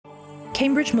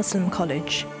Cambridge Muslim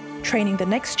College, training the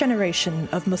next generation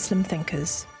of Muslim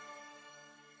thinkers.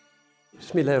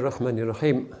 Bismillahir Rahmanir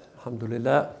Rahim.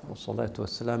 Alhamdulillah, wa salatu wa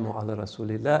salamu ala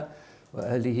Rasulillah, wa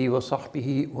alihi wa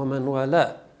sahbihi wa man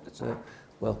wala. So,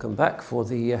 welcome back for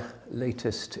the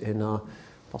latest in our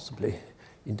possibly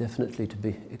indefinitely to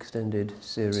be extended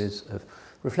series of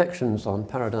reflections on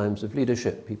paradigms of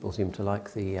leadership. People seem to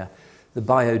like the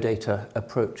biodata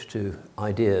approach to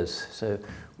ideas. So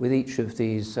with each of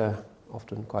these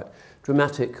often quite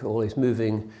dramatic, always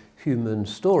moving human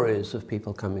stories of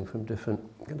people coming from different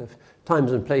kind of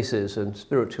times and places and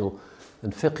spiritual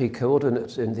and fiqhi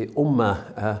coordinates in the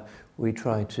ummah, we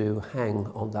try to hang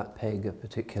on that peg a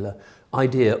particular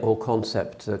idea or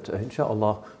concept that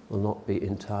inshallah will not be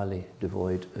entirely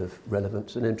devoid of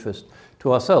relevance and interest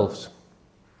to ourselves.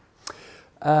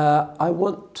 I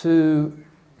want to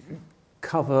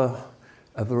cover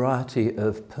a variety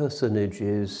of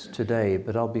personages today,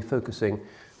 but I'll be focusing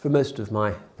for most of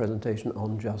my presentation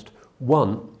on just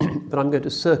one. But I'm going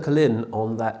to circle in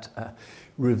on that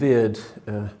revered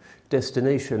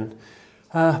destination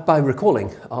by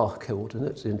recalling our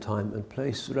coordinates in time and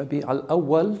place. Rabi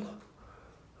al-Awwal,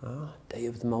 day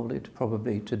of the Mawlid,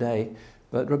 probably today,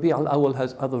 but Rabi al-Awwal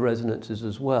has other resonances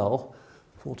as well.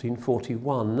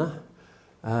 1441,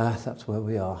 that's where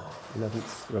we are,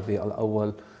 11th Rabi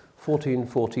al-Awwal,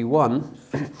 1441.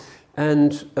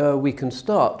 And we can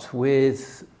start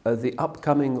with the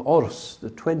upcoming Urs, the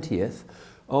 20th,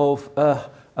 of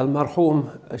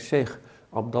Al-Marhum Sheikh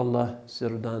Abdullah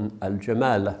Sirr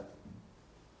Al-Jamal.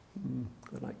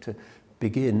 I'd like to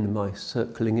begin my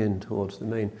circling in towards the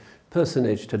main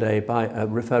personage today by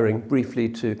referring briefly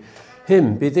to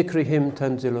him. بِذِكْرِهِمْ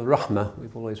تَنْزِلُ الرَّحْمَةِ.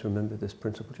 We've always remembered this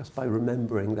principle. Just by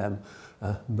remembering them,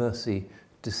 mercy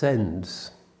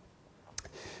descends.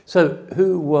 So,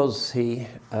 who was he?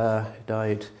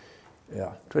 Died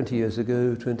 20 years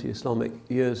ago, 20 Islamic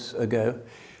years ago.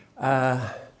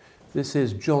 This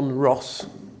is John Ross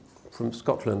from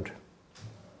Scotland.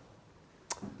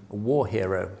 A war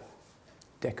hero,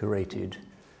 decorated,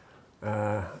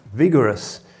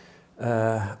 vigorous,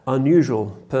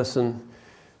 unusual person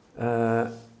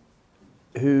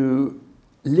who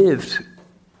lived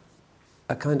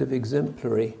a kind of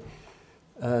exemplary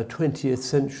 20th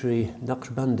century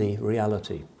Naqshbandi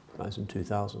reality. Dies in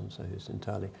 2000, so he's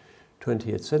entirely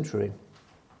 20th century.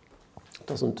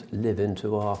 Doesn't live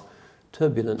into our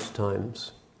turbulent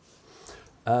times.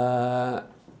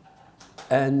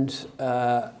 And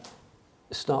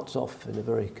starts off in a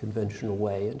very conventional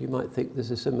way, and you might think this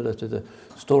is similar to the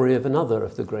story of another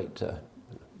of the great,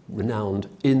 renowned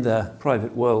in their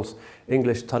private worlds,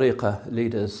 English tariqah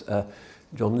leaders,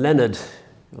 John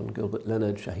Gilbert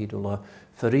Leonard, Shahidullah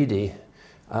Faridi,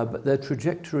 but their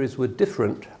trajectories were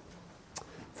different.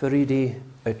 Faridi,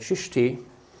 a Chishti,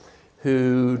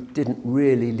 who didn't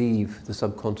really leave the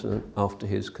subcontinent after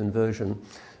his conversion,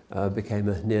 became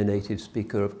a near-native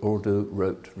speaker of Urdu,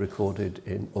 wrote, recorded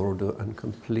in Urdu, and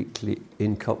completely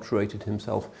enculturated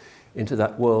himself into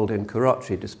that world in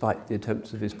Karachi, despite the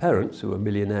attempts of his parents, who were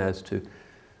millionaires, to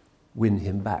win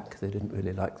him back. They didn't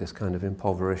really like this kind of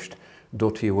impoverished,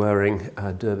 dhoti-wearing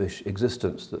dervish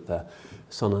existence that their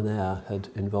son and heir had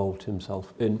involved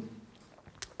himself in.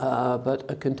 But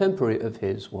a contemporary of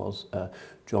his was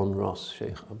John Ross,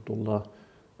 Sheikh Abdullah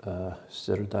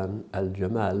Sirr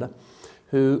Al-Jamal,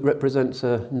 who represents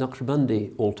a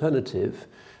Naqshbandi alternative,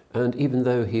 and even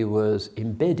though he was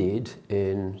embedded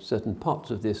in certain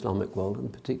parts of the Islamic world,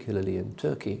 and particularly in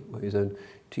Turkey, where his own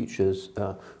teachers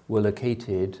were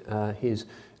located, his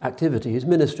activity, his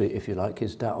ministry, if you like,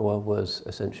 his da'wah was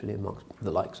essentially amongst the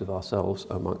likes of ourselves,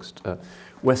 amongst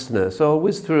Westerners. So I'll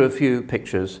whiz through a few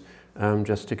pictures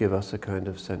just to give us a kind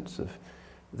of sense of,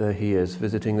 there he is,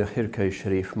 visiting the Khirkei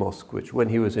Sharif Mosque, which when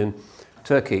he was in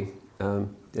Turkey,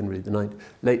 in really the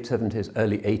late 70s,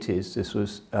 early 80s, this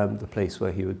was the place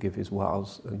where he would give his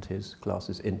wa'az and his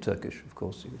classes in Turkish. Of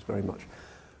course, he was very much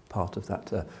part of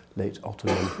that late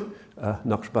Ottoman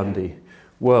Naqshbandi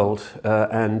world,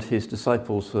 and his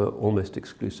disciples were almost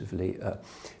exclusively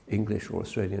English or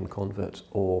Australian converts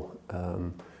or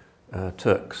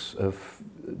Turks of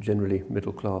generally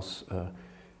middle-class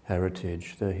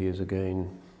heritage. There he is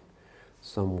again,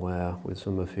 somewhere with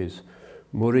some of his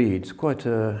murids. Quite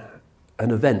an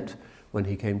event when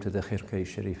he came to the Khirkei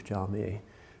Sharif Jami,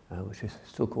 which is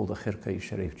still called the Khirkei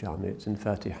Sharif Jami. It's in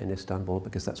Fatih in Istanbul,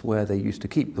 because that's where they used to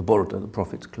keep the burda, the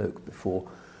Prophet's cloak, before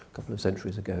a couple of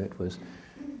centuries ago it was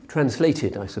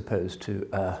translated, I suppose, to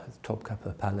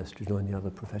Topkapi Palace to join the other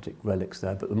prophetic relics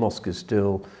there, but the mosque is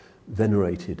still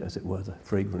venerated, as it were. The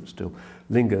fragrance still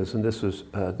lingers, and this was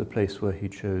the place where he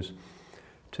chose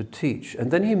to teach.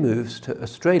 And then he moves to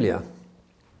Australia,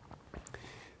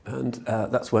 And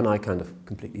that's when I kind of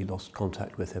completely lost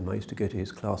contact with him. I used to go to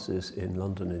his classes in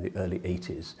London in the early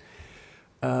 80s,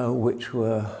 which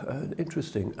were an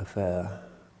interesting affair.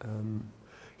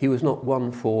 He was not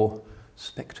one for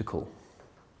spectacle.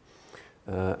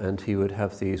 And he would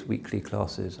have these weekly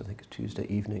classes, I think Tuesday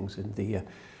evenings, in the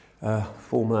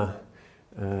former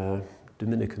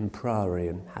Dominican Priory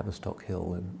in Haverstock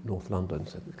Hill in North London.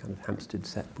 So the kind of Hampstead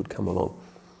set would come along.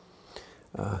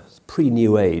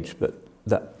 Pre-New Age, but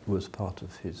that was part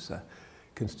of his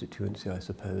constituency, I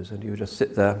suppose. And he would just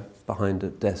sit there behind a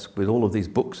desk with all of these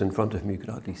books in front of him. You could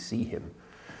hardly see him.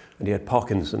 And he had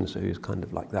Parkinson's, so he was kind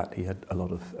of like that. He had a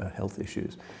lot of health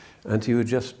issues. And he would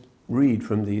just read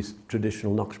from these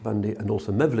traditional Naqshbandi and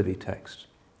also Mevlevi texts,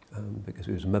 because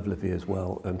he was Mevlevi as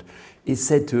well, and is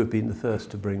said to have been the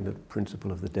first to bring the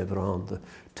principle of the Devran, the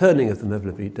turning of the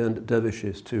Mevlevi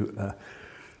dervishes to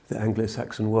the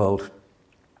Anglo-Saxon world.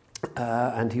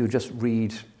 And he would just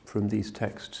read from these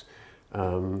texts,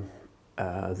 the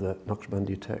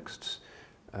Naqshbandi texts,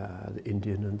 the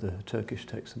Indian and the Turkish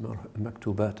texts, the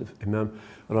Maktubat of Imam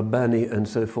Rabbani and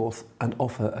so forth, and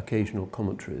offer occasional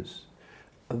commentaries.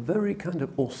 A very kind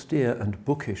of austere and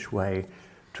bookish way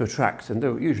to attract, and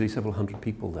there were usually several hundred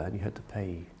people there, and you had to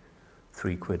pay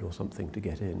 £3 or something to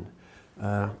get in,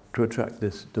 to attract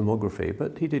this demography.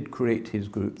 But he did create his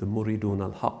group, the Muridun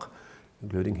al-Haq,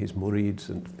 including his murids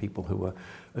and people who were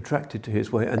attracted to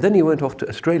his way. And then he went off to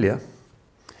Australia,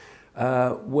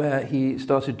 where he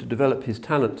started to develop his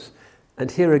talents.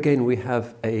 And here again we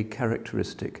have a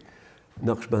characteristic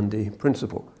Naqshbandi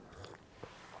principle.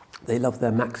 They love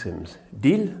their maxims.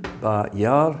 Dil ba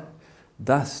yar,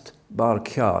 dast bar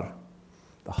kyar.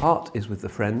 The heart is with the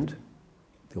friend,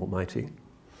 the Almighty,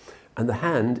 and the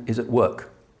hand is at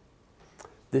work.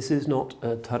 This is not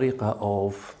a tariqah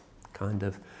of kind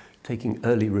of taking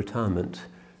early retirement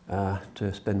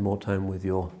to spend more time with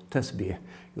your tasbih,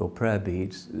 your prayer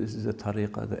beads. This is a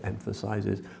tariqah that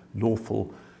emphasizes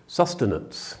lawful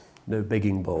sustenance, no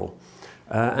begging bowl.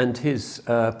 And his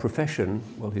profession,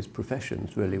 well, his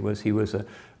professions really was he was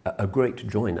a great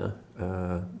joiner,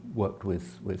 worked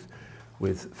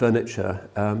with furniture,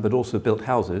 but also built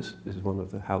houses. This is one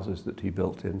of the houses that he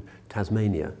built in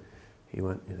Tasmania. He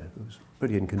went, it was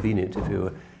pretty inconvenient if you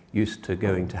were used to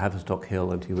going to Haverstock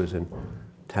Hill, and he was in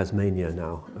Tasmania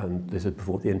now, and this is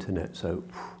before the internet, so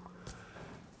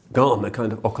gone, a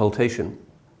kind of occultation.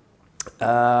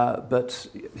 But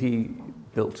he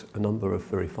built a number of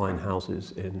very fine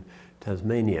houses in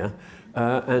Tasmania,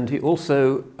 and he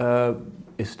also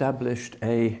established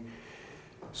a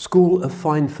school of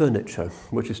fine furniture,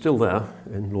 which is still there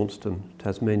in Launceston,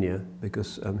 Tasmania,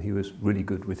 because he was really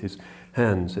good with his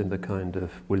hands in the kind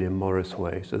of William Morris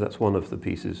way. So that's one of the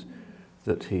pieces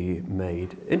that he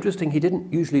made. Interesting, he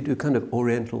didn't usually do kind of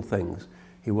Oriental things.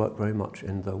 He worked very much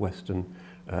in the Western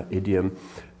idiom,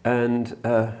 and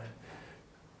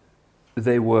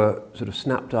they were sort of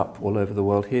snapped up all over the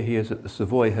world. Here he is at the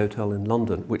Savoy Hotel in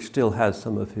London, which still has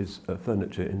some of his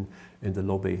furniture in the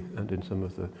lobby and in some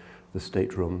of the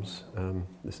staterooms.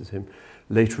 This is him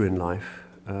later in life.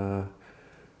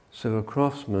 So a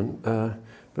craftsman,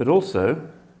 but also,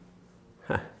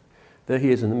 there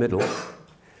he is in the middle,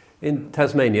 in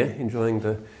Tasmania, enjoying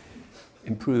the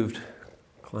improved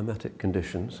climatic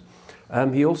conditions.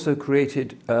 He also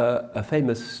created a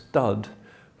famous stud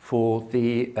for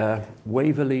the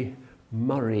Waverley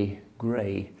Murray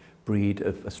Grey breed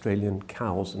of Australian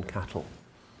cows and cattle.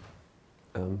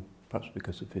 Perhaps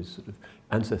because of his sort of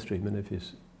ancestry, many of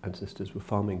his ancestors were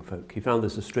farming folk. He found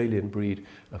this Australian breed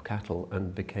of cattle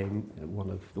and became one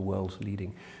of the world's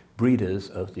leading breeders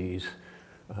of these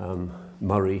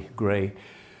Murray Grey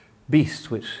beasts,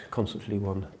 which constantly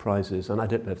won prizes. And I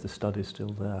don't know if the stud is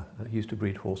still there. He used to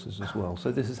breed horses as well.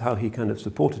 So this is how he kind of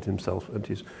supported himself and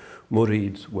his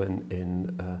murids when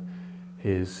in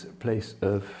his place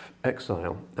of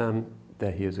exile.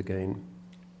 There he is again,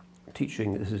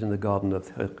 teaching. This is in the garden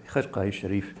of Kharqai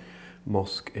Sharif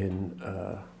Mosque in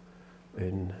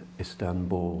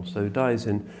Istanbul. So he dies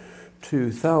in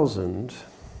 2000,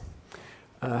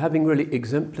 having really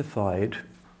exemplified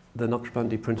the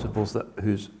Naqshbandi principles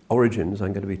whose origins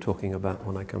I'm going to be talking about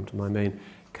when I come to my main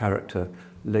character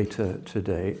later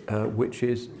today, which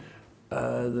is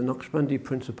the Naqshbandi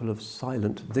principle of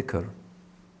silent dhikr.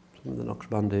 Some of the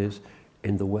Naqshbandis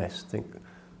in the West think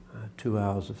 2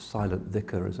 hours of silent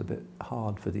dhikr is a bit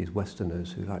hard for these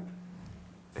Westerners who like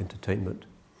entertainment.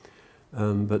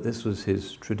 But this was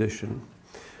his tradition.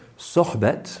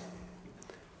 Sohbet,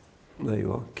 there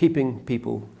you are, keeping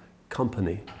people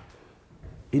company.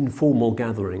 Informal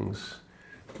gatherings.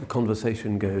 The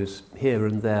conversation goes here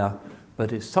and there,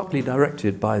 but it's subtly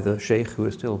directed by the sheikh, who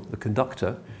is still the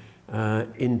conductor,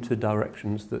 into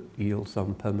directions that yield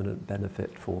some permanent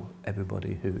benefit for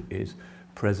everybody who is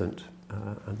present.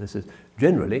 And this is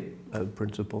generally a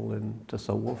principle in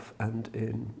tasawwuf and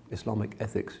in Islamic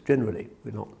ethics generally.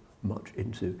 We're not much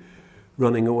into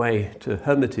running away to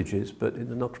hermitages, but in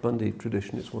the Naqshbandi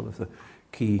tradition it's one of the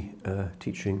key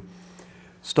teaching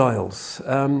styles.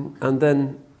 And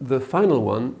then the final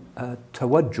one,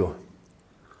 tawajjuh.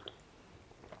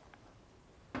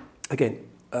 Again,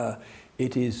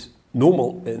 it is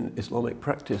normal in Islamic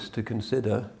practice to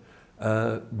consider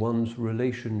one's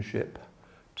relationship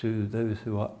to those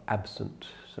who are absent,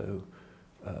 so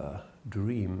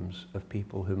dreams of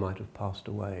people who might have passed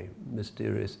away,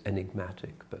 mysterious,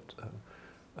 enigmatic, but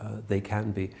they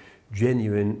can be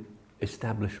genuine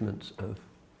establishments of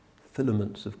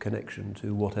filaments of connection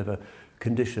to whatever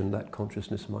condition that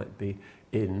consciousness might be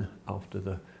in after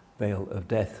the veil of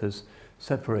death has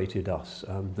separated us.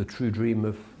 The true dream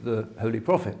of the Holy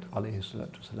Prophet, alayhi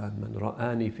salatu wasalam, man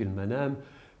ra'ani fil manam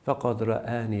faqad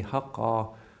ra'ani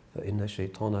haqqa fa inna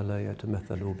shaytana la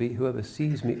yatamathalu bi. Whoever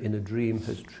sees me in a dream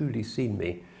has truly seen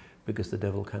me, because the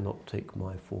devil cannot take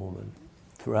my form. And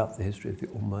throughout the history of the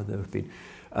Ummah there have been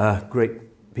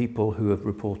great people who have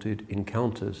reported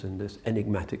encounters in this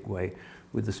enigmatic way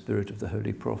with the spirit of the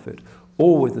Holy Prophet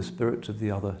or with the spirits of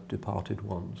the other departed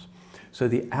ones. So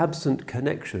the absent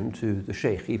connection to the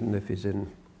Sheikh, even if he's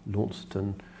in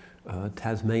Launceston,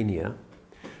 Tasmania,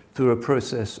 through a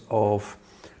process of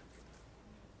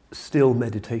still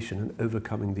meditation and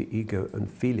overcoming the ego and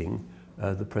feeling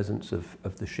the presence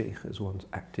of the Sheikh as one's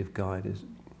active guide, is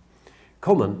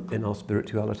common in our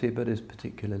spirituality, but is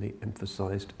particularly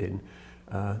emphasized in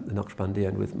the Naqshbandi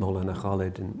and with Maulana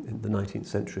Khalid in the 19th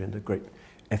century, and the great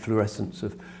efflorescence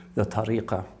of the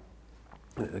tariqah.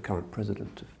 The current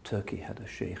president of Turkey had a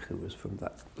sheikh who was from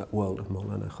that world of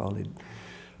Maulana Khalid.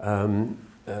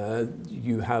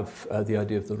 You have the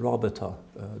idea of the rabata,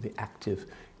 the active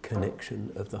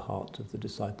connection of the heart of the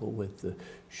disciple with the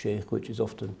sheikh, which is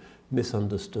often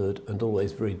misunderstood and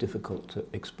always very difficult to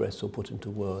express or put into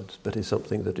words, but is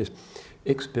something that is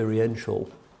experiential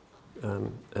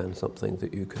and something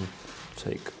that you can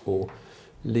take or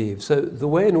leave. So the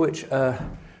way in which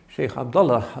Sheikh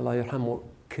Abdullah, Allah yarhamu,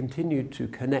 continued to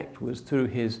connect was through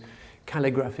his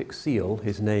calligraphic seal,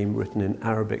 his name written in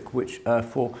Arabic, which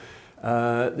for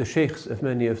the sheikhs of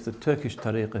many of the Turkish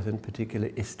tariqas in particular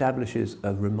establishes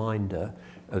a reminder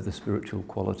of the spiritual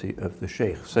quality of the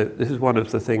sheikh. So this is one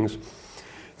of the things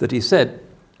that he said: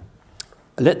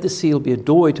 "Let the seal be a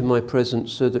doorway to my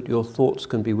presence, so that your thoughts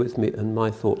can be with me and my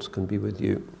thoughts can be with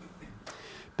you.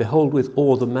 Behold with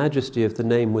awe the majesty of the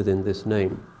name within this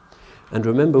name, and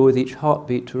remember with each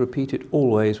heartbeat to repeat it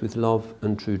always with love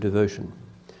and true devotion.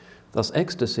 Thus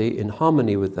ecstasy, in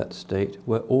harmony with that state,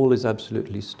 where all is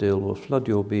absolutely still, will flood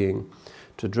your being,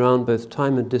 to drown both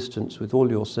time and distance with all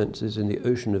your senses in the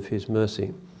ocean of His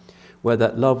mercy, where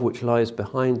that love which lies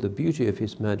behind the beauty of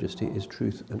His majesty is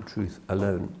truth and truth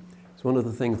alone." It's one of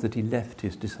the things that he left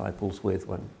his disciples with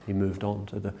when he moved on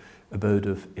to the abode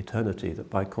of eternity, that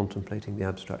by contemplating the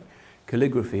abstract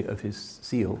calligraphy of his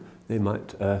seal, they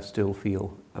might still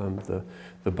feel the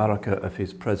barakah of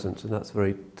his presence. And that's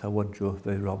very tawajjuh,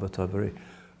 very rabata, very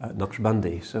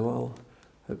Naqshbandi. So I'll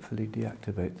hopefully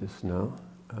deactivate this now,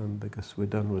 because we're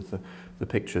done with the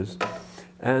pictures.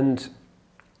 And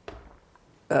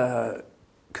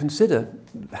consider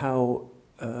how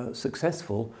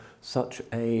successful such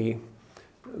a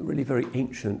really very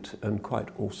ancient and quite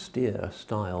austere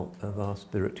style of our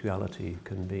spirituality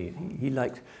can be. He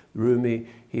liked Rumi,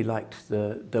 he liked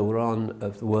the Dawran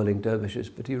of the whirling dervishes,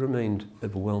 but he remained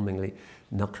overwhelmingly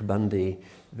Naqshbandi,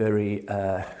 very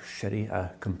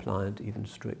Sharia compliant, even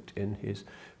strict in his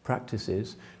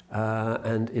practices,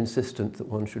 and insistent that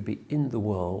one should be in the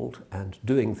world and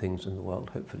doing things in the world,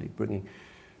 hopefully bringing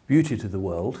beauty to the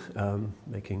world,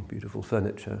 making beautiful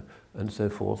furniture and so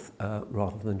forth,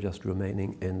 rather than just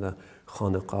remaining in the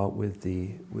khanaqah with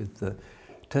the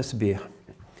tasbih.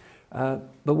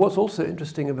 But what's also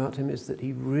interesting about him is that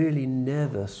he really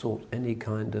never sought any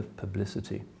kind of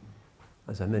publicity.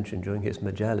 As I mentioned, during his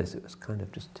majalis, it was kind of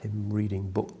just him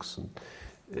reading books, and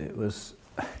it was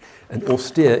an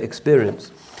austere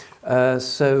experience.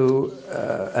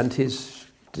 And his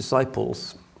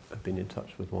disciples, I've been in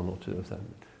touch with one or two of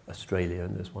them, Australia,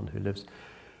 and there's one who lives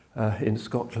in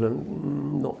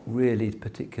Scotland, not really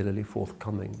particularly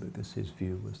forthcoming, because his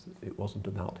view was that it wasn't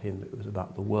about him, it was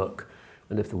about the work.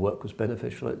 And if the work was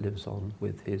beneficial, it lives on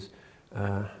with his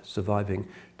surviving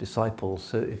disciples.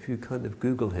 So if you kind of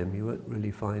Google him, you won't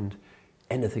really find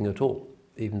anything at all,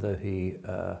 even though he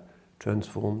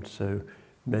transformed so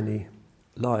many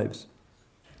lives.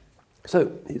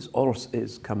 So his Urs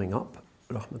is coming up,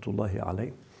 rahmatullahi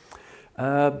alayh.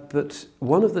 But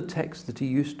one of the texts that he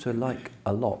used to like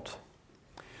a lot,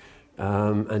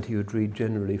 and he would read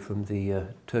generally from the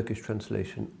Turkish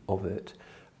translation of it,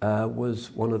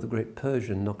 was one of the great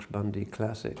Persian Naqshbandi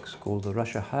classics called the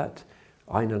Rashahat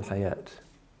Ayn al-Hayat.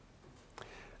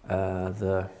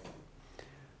 The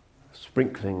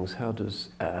sprinklings, how does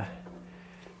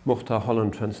Mukhtar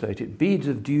Holland translate it? Beads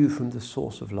of dew from the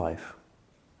source of life.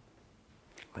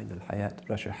 Ayn al-Hayat,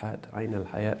 Rashahat, Ayn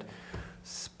al-Hayat,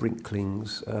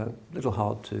 sprinklings, a little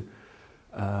hard to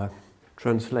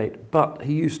translate. But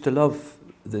he used to love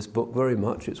this book very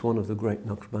much. It's one of the great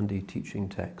Naqshbandi teaching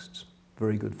texts.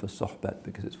 Very good for sohbat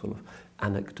because it's full of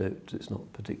anecdotes. It's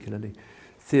not particularly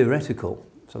theoretical.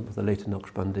 Some of the later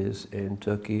Naqshbandis in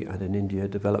Turkey and in India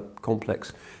developed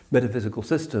complex metaphysical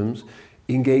systems,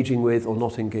 engaging with or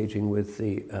not engaging with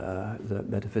the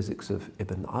metaphysics of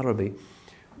Ibn Arabi.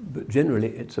 But generally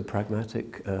it's a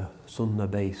pragmatic,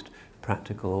 sunnah-based,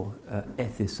 practical,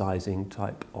 ethicizing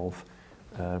type of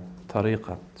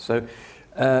tariqah. So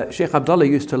Sheikh Abdullah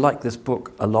used to like this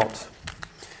book a lot.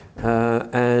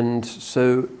 And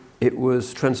so it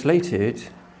was translated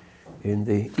in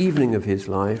the evening of his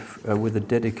life with a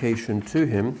dedication to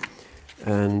him.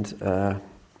 And I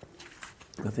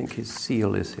think his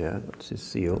seal is here. That's his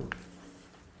seal.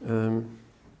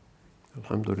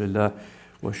 Alhamdulillah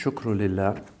wa shukru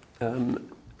lillah.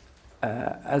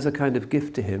 As a kind of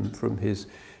gift to him from his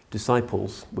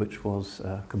disciples, which was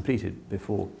completed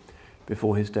before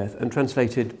his death, and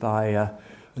translated by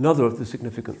another of the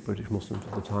significant British Muslims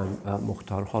of the time,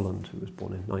 Mukhtar Holland, who was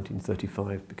born in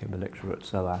 1935, became a lecturer at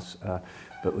SOAS,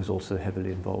 but was also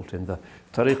heavily involved in the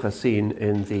tariqah scene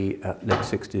in the late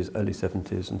 60s, early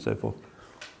 70s, and so forth,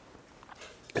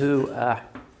 who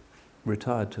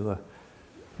retired to a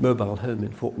mobile home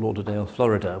in Fort Lauderdale,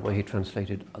 Florida, where he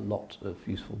translated a lot of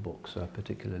useful books,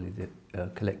 particularly the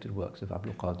collected works of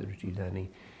Abdul Qadir Jilani,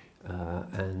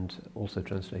 and also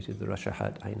translated the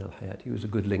Rashahat Ayn al-Hayat. He was a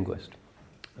good linguist.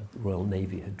 The Royal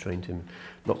Navy had trained him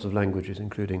lots of languages,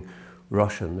 including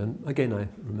Russian. And again, I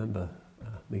remember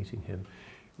meeting him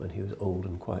when he was old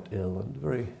and quite ill, and a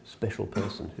very special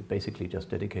person who basically just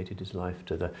dedicated his life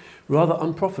to the rather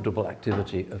unprofitable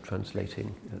activity of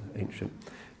translating ancient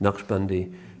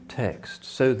Naqshbandi texts.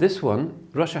 So this one,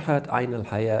 Rashahat Ayn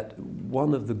al-Hayat,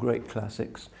 one of the great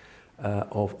classics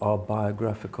of our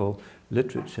biographical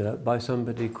literature, by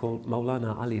somebody called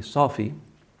Maulana Ali Safi,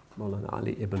 Maulana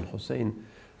Ali ibn Hussein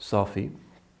Safi,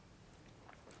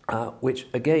 which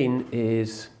again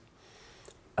is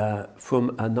from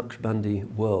a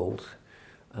Naqshbandi world.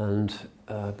 And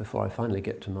before I finally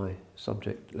get to my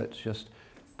subject, let's just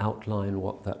outline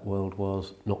what that world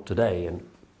was, not today in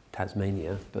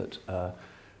Tasmania, but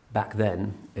back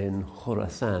then in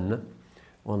Khurasan,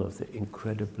 one of the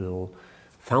incredible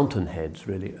fountainheads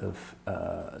really of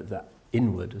the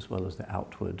inward as well as the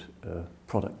outward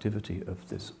productivity of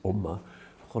this ummah.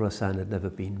 Khurasan had never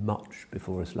been much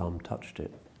before Islam touched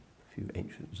it. A few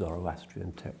ancient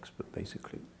Zoroastrian texts, but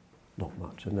basically not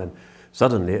much. And then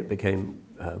suddenly it became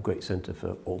a great centre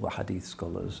for all the hadith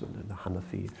scholars and the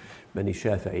Hanafi, many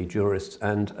Shafi'i jurists,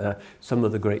 and some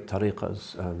of the great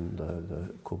tariqas,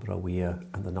 the Kubrawiyya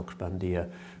and the Naqshbandiyya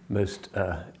most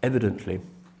evidently,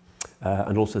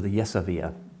 and also the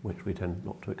Yesaviya, which we tend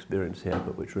not to experience here,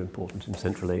 but which are important in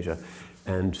Central Asia,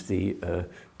 and the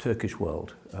Turkish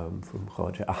world from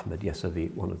Khwaja Ahmed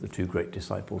Yesavi, one of the two great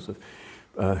disciples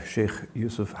of Sheikh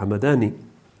Yusuf Hamadani.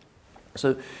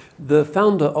 So the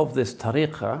founder of this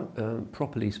tariqah,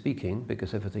 properly speaking,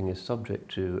 because everything is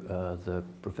subject to the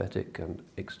prophetic and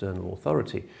external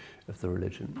authority of the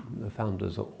religion, the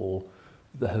founders are all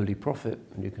the Holy Prophet,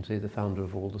 and you can say the founder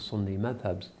of all the Sunni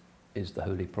madhabs is the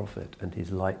Holy Prophet, and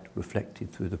his light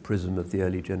reflected through the prism of the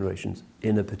early generations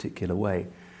in a particular way.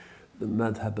 The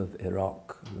madhab of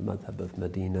Iraq, the madhab of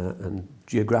Medina, and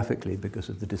geographically, because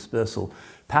of the dispersal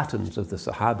patterns of the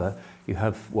Sahaba, you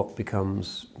have what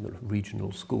becomes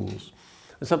regional schools.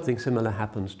 And something similar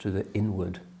happens to the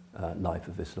inward life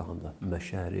of Islam, the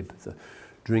masharib, the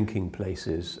drinking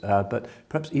places, but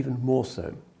perhaps even more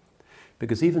so.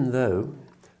 Because even though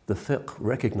the fiqh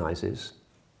recognizes,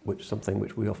 something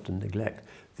which we often neglect,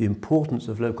 the importance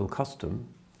of local custom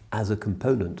as a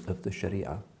component of the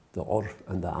sharia, the urf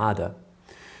and the ada,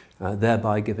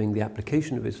 thereby giving the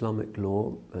application of Islamic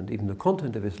law and even the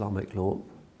content of Islamic law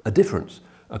a difference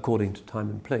according to time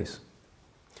and place.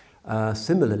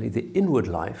 Similarly, the inward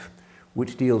life,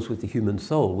 which deals with the human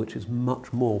soul, which is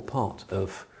much more part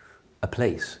of a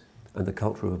place, and the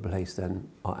culture of a place then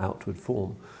our outward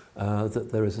form,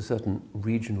 that there is a certain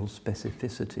regional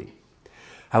specificity.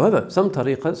 However, some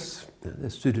tariqas,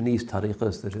 there's Sudanese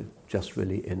tariqas that are just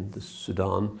really in the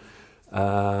Sudan,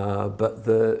 but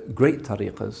the great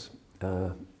tariqas,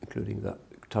 including the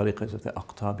tariqas of the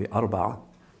Aqtabi Arba'a,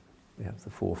 we have the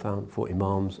four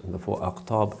imams and the four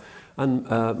Aqtab, and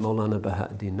Maulana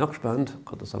Baha'uddin Naqshband,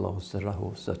 Qaddasallahu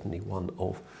Sirrahu, certainly one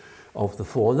of the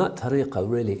four. And that tariqa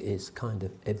really is kind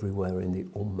of everywhere in the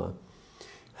Ummah.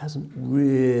 Hasn't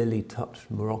really touched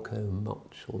Morocco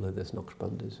much, although there's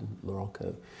Naqshbandis in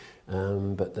Morocco.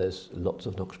 But there's lots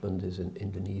of Naqshbandis in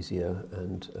Indonesia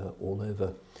and all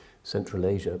over Central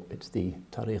Asia. It's the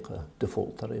tariqa,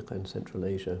 default tariqa in Central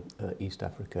Asia, East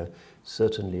Africa,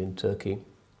 certainly in Turkey,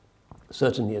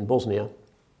 certainly in Bosnia.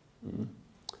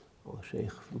 Our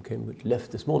Sheikh from Cambridge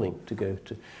left this morning to go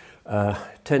to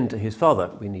tend to his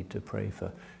father. We need to pray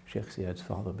for Sheikh Ziyad's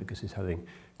father because he's having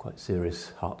quite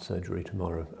serious heart surgery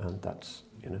tomorrow, and that's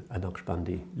a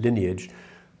Naqshbandi lineage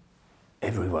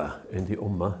everywhere in the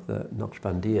Ummah, the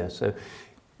Naqshbandiya. So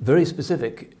very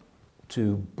specific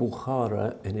to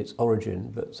Bukhara in its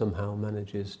origin, but somehow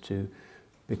manages to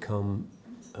become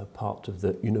a part of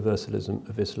the universalism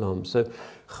of Islam. So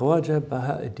Khwaja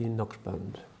Baha'uddin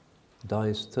Naqshband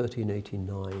dies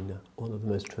 1389, one of the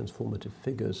most transformative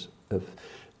figures of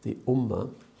the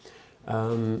Ummah,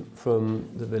 from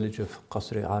the village of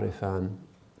Qasr-e Arifan,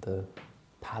 the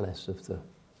palace of the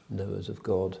knowers of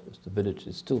God, as the village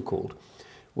is still called,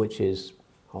 which is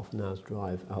half an hour's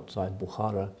drive outside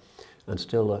Bukhara, and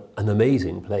still an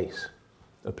amazing place,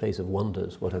 a place of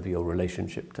wonders. Whatever your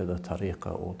relationship to the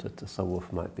tariqah or to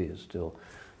tasawwuf might be, is still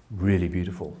really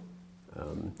beautiful.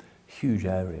 Huge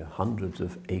area, hundreds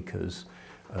of acres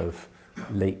of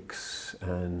lakes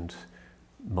and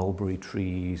mulberry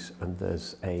trees, and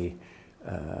there's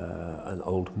an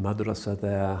old madrasa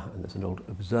there, and there's an old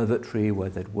observatory where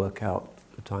they'd work out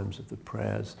the times of the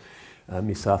prayers,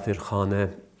 Misafir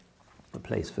Khane, a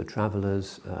place for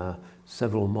travellers,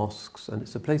 several mosques, and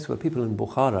it's a place where people in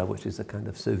Bukhara, which is a kind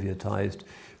of Sovietized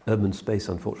urban space,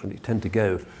 unfortunately, tend to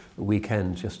go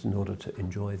weekends just in order to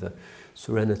enjoy the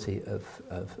serenity of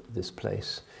this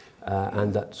place.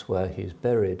 And that's where he's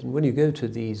buried. And when you go to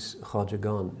these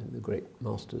Khajagan, the great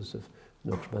masters of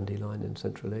the Naqshbandi line in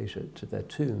Central Asia, to their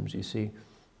tombs, you see,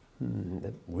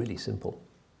 they're really simple.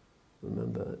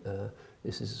 Remember,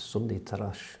 this is Sunni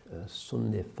Tarash,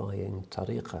 Sunnifying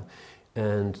Tariqa,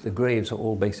 and the graves are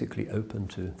all basically open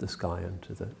to the sky and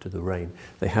to the rain.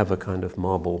 They have a kind of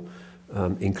marble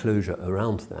enclosure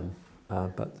around them,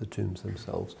 but the tombs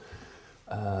themselves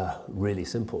really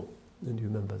simple. And you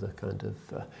remember the kind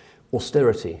of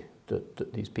austerity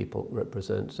that these people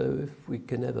represent. So if we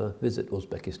can ever visit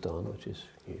Uzbekistan, which is,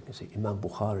 you can see Imam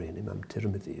Bukhari and Imam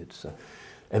Tirmidhi, it's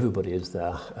everybody is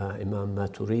there. Imam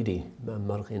Maturidi, Imam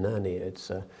Marghinani,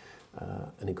 it's an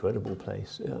incredible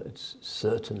place. Yeah, it's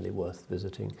certainly worth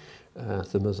visiting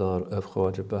the Mazar of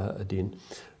Khwaja Baha'uddin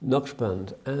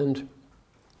Naqshband. And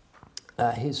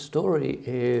his story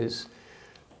is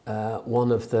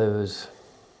one of those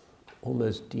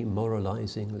almost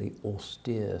demoralizingly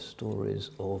austere stories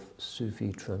of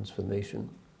Sufi transformation.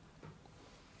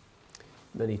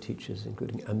 Many teachers,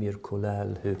 including Amir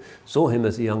Kulal, who saw him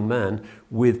as a young man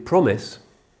with promise,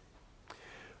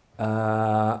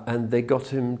 and they got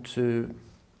him to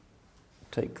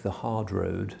take the hard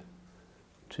road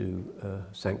to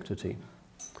sanctity.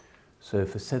 So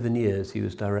for 7 years he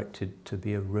was directed to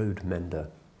be a road mender,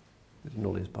 in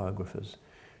all his biographers.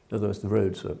 In other words, the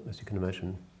roads were, as you can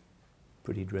imagine,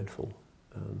 pretty dreadful,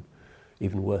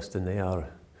 even worse than they are,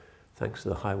 thanks to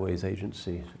the Highways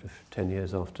Agency, sort of 10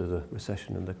 years after the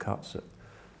recession and the cuts,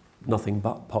 nothing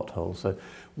but potholes. So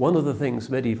one of the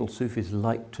things medieval Sufis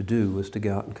liked to do was to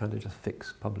go out and kind of just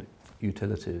fix public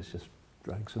utilities, just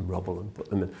drag some rubble and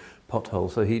put them in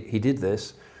potholes. So he did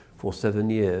this for 7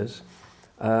 years,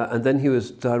 and then he was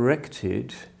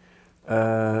directed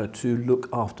to look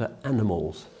after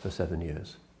animals for 7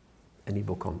 years. Any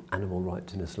book on animal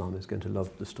rights in Islam is going to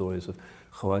love the stories of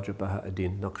Khwaja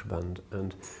Baha'uddin Naqshband.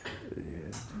 And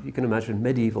you can imagine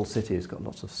medieval cities got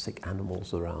lots of sick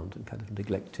animals around and kind of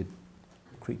neglected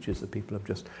creatures that people have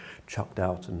just chucked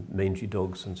out, and mangy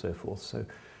dogs and so forth. So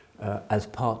as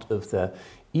part of their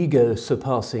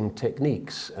ego-surpassing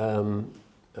techniques,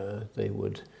 they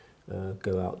would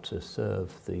go out to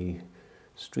serve the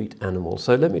street animals.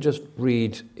 So let me just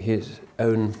read his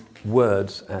own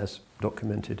words as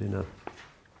documented in a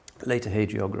later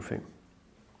hagiography.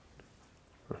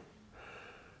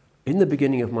 In the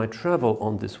beginning of my travel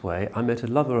on this way, I met a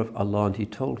lover of Allah, and he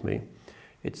told me,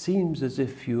 "It seems as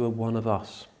if you are one of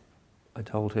us." I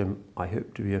told him, "I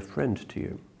hope to be a friend to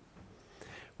you."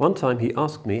 One time he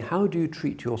asked me, "How do you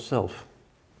treat yourself?"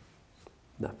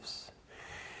 Nafs.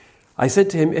 I said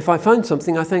to him, if I find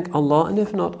something, I thank Allah, and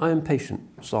if not, I am patient,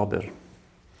 sabir.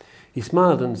 He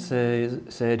smiled and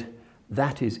said,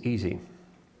 that is easy.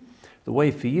 The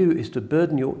way for you is to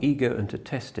burden your ego and to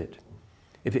test it.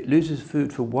 If it loses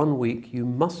food for 1 week, you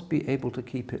must be able to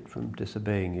keep it from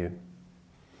disobeying you.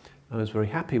 I was very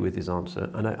happy with his answer,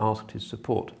 and I asked his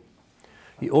support.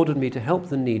 He ordered me to help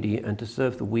the needy and to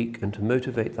serve the weak and to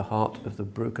motivate the heart of the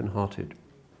broken-hearted.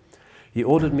 He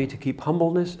ordered me to keep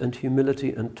humbleness and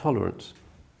humility and tolerance.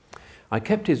 I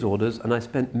kept his orders, and I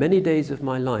spent many days of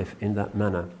my life in that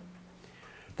manner.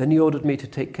 Then he ordered me to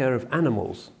take care of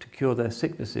animals, to cure their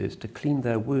sicknesses, to clean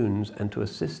their wounds, and to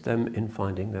assist them in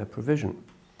finding their provision.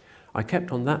 I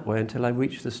kept on that way until I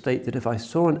reached the state that if I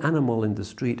saw an animal in the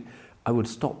street, I would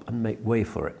stop and make way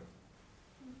for it.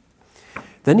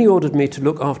 Then he ordered me to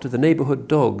look after the neighborhood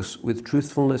dogs with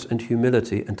truthfulness and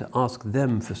humility and to ask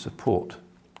them for support.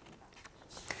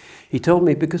 He told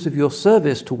me, because of your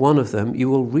service to one of them, you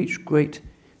will reach great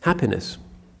happiness.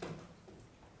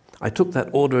 I took that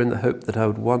order in the hope that I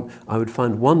would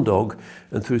find one dog,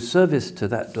 and through service to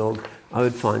that dog, I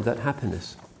would find that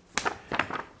happiness.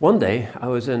 One day, I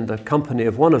was in the company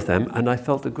of one of them, and I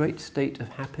felt a great state of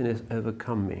happiness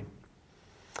overcome me.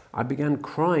 I began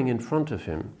crying in front of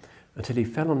him until he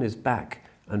fell on his back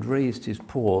and raised his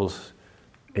paws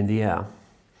in the air.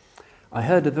 I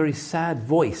heard a very sad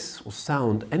voice or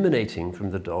sound emanating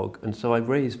from the dog, and so I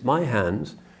raised my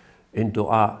hands in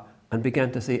dua and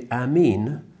began to say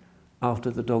Ameen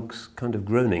after the dog's kind of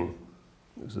groaning.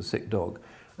 It was a sick dog,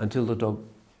 until the dog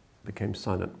became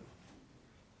silent.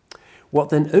 What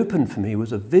then opened for me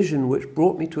was a vision which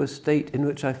brought me to a state in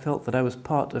which I felt that I was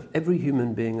part of every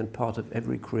human being and part of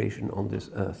every creation on this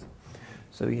earth.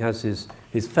 So he has his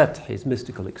fath, his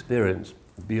mystical experience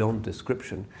beyond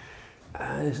description.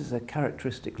 This is a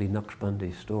characteristically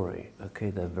Naqshbandi story. Okay,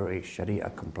 they're very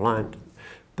Sharia compliant,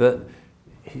 but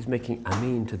he's making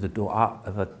Ameen to the dua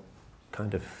of a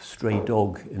kind of stray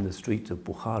dog in the streets of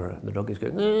Bukhara, and the dog is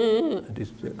going, and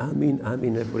he's Ameen,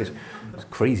 Ameen, everybody's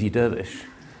crazy dervish.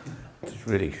 Just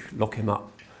really lock him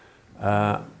up.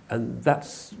 And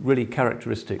that's really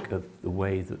characteristic of the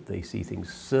way that they see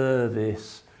things.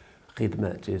 Service,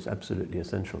 khidmat, is absolutely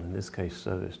essential. In this case,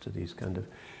 service to these kind of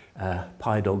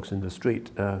pie dogs in the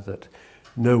street that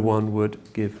no one would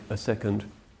give a second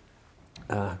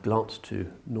glance to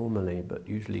normally, but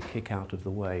usually kick out of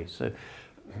the way. So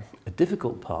a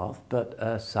difficult path, but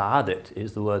sa'adat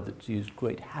is the word that's used,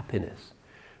 great happiness.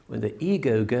 When the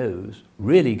ego goes,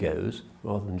 really goes,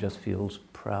 rather than just feels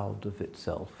proud of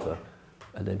itself for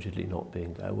allegedly not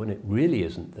being there. When it really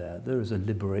isn't there, there is a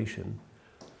liberation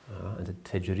and a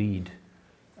tajreed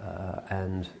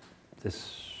and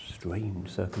this strange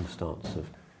circumstance of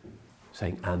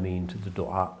saying Ameen to the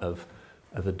dua of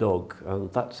a dog.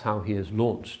 And that's how he is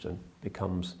launched and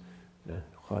becomes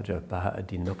Khwaja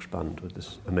Baha'uddin Naqshband, with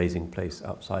this amazing place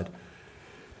outside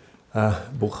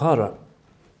Bukhara.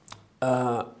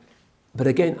 But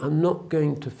again, I'm not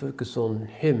going to focus on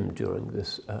him during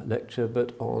this lecture,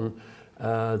 but on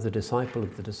the disciple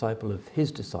of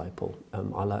his disciple.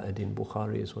 Alauddin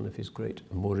Bukhari is one of his great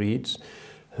murids,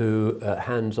 who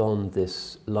hands on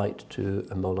this light to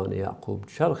Mawlana Yaqub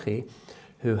Sharqi,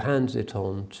 who hands it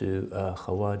on to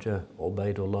Khwaja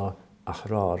Ubaidullah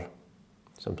Ahrar,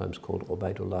 sometimes called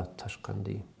Ubaidullah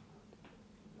Tashqandi,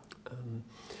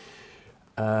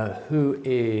 who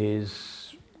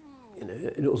is, in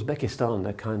Uzbekistan,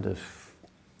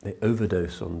 they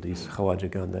overdose on these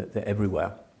Khwajagan. They're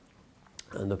everywhere,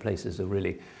 and the places are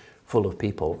really full of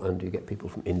people, and you get people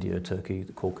from India, Turkey,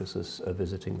 the Caucasus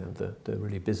visiting them. They're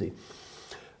really busy.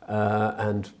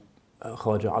 And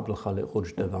Khwaja Abdul Khaliq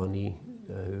Khujdavani,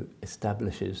 who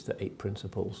establishes the 8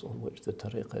 principles on which the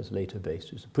tariqah is later based,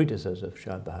 who's the predecessor of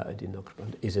Shah Baha'uddin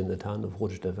Naqshband, is in the town of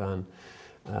Khujdavan,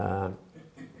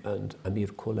 and Amir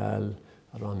Kulal,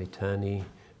 Ramitani,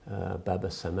 Baba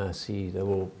Samasi, they're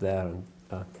all there and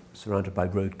surrounded by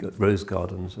rose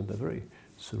gardens, and they're very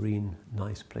serene,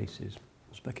 nice places.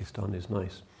 Uzbekistan is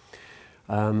nice.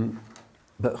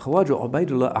 But Khwaja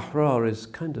Ubaidullah Ahrar is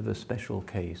kind of a special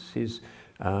case. He's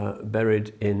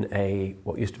buried in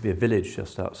what used to be a village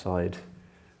just outside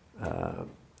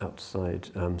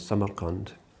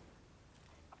Samarkand,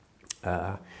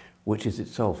 which is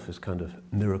itself is kind of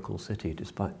miracle city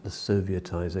despite the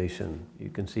Sovietization. You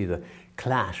can see the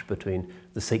clash between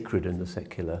the sacred and the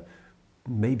secular,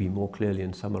 maybe more clearly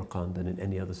in Samarkand than in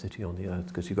any other city on the earth,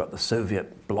 because you've got the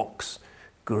Soviet blocks,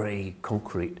 grey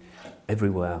concrete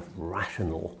everywhere,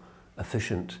 rational,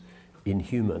 efficient,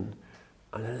 inhuman.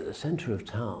 And then at the centre of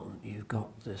town, you've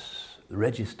got this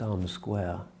Registan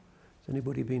Square. Has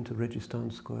anybody been to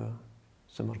Registan Square?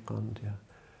 Samarkand, yeah.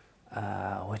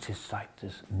 which is like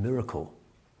this miracle.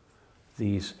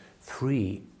 These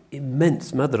 3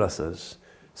 immense madrasas,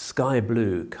 sky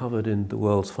blue, covered in the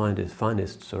world's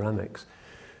finest ceramics,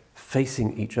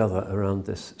 facing each other around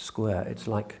this square. It's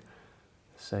like,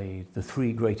 say, the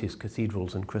 3 greatest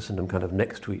cathedrals in Christendom kind of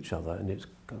next to each other, and it's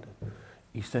kind of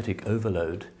aesthetic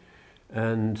overload.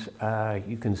 And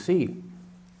you can see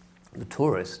the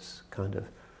tourists kind of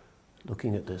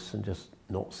looking at this and just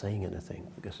not saying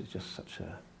anything, because it's just such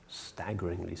a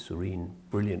staggeringly serene,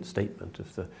 brilliant statement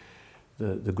of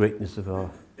the greatness of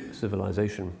our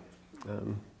civilization.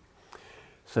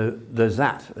 So there's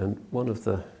that, and one of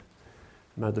the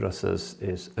madrasas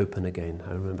is open again.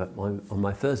 I remember on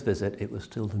my first visit, it was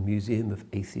still the Museum of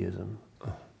Atheism.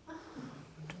 Oh,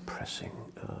 depressing.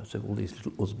 So all these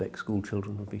little Uzbek school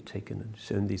children would be taken and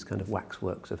shown these kind of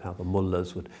waxworks of how the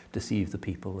mullahs would deceive the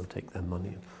people and take their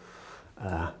money.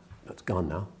 That's gone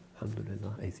now,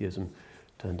 alhamdulillah. Atheism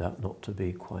turned out not to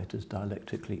be quite as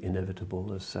dialectically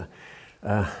inevitable as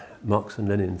Marx and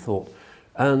Lenin thought.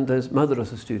 And there's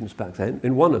madrasa students back then.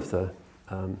 In one of the,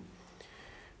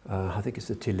 I think it's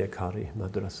the Tilekari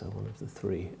madrasa, one of the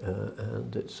 3,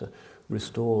 and it's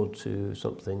restored to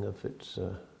something of its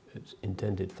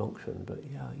intended function. But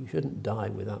yeah, you shouldn't die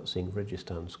without seeing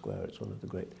Registan Square. It's one of the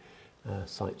great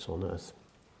sights on earth.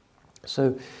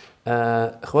 So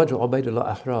Khwaja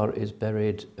Ubaidullah Ahrar is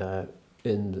buried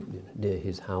near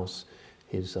his house,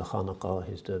 his khanaqah,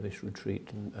 his dervish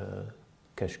retreat in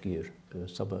Kashgir, a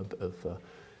suburb of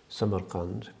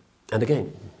Samarkand. And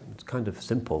again, it's kind of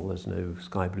simple. There's no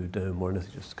sky blue dome or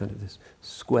anything, just kind of this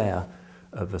square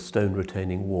of a stone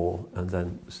retaining wall, and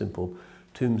then a simple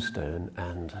tombstone,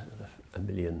 and 1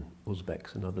 million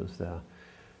Uzbeks and others there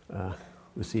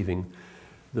receiving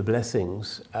the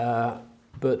blessings.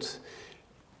 But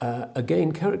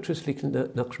again, characteristically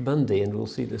Naqshbandi, and we'll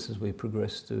see this as we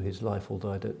progress through his life,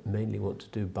 although I don't mainly want to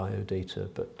do biodata,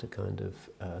 but to kind of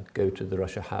go to the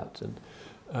Rashahat and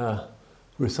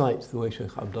recite the way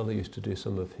Sheikh Abdullah used to do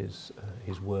some of his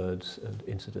words and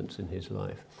incidents in his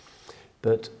life.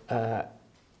 But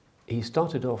he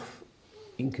started off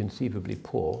inconceivably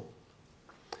poor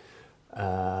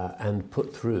and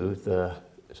put through the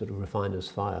sort of refiner's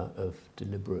fire of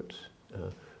deliberate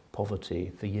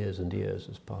poverty for years and years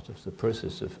as part of the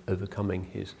process of overcoming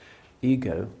his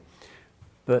ego.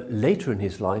 But later in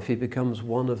his life, he becomes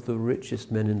one of the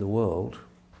richest men in the world,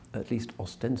 at least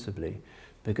ostensibly,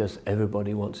 because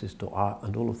everybody wants his dua,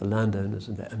 and all of the landowners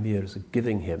and the emirs are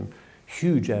giving him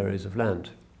huge areas of land.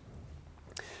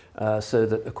 So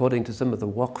that according to some of the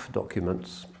Waqf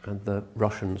documents, and the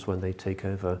Russians, when they take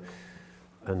over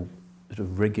and sort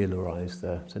of regularize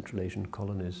their Central Asian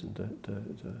colonies in the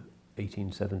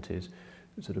 1870s,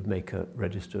 sort of make a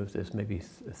register of this, maybe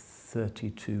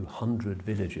 3,200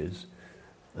 villages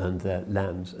and their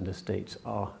lands and estates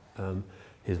are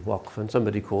his Waqf. And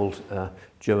somebody called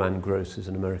Joanne Gross, who's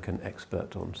an American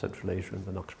expert on Central Asia and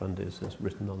the Naqshbandis, has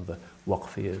written on the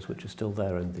Waqfiyas, which are still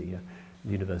there in the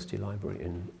University Library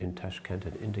in Tashkent,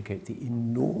 and indicate the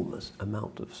enormous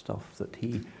amount of stuff that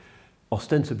he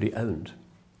ostensibly owned.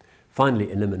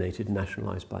 Finally eliminated,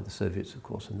 nationalized by the Soviets, of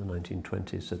course, in the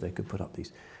 1920s, so they could put up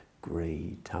these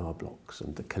grey tower blocks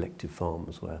and the collective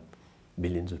farms where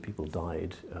millions of people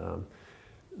died.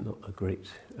 Not a great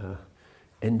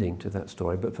ending to that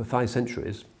story, but for 5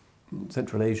 centuries,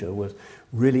 Central Asia was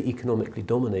really economically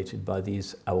dominated by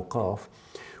these awqaf,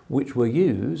 which were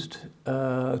used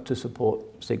to support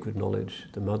sacred knowledge,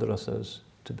 the madrasas,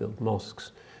 to build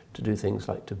mosques, to do things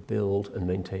like to build and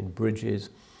maintain bridges,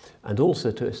 and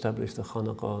also to establish the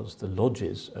khanaqahs, the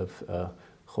lodges of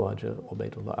Khwaja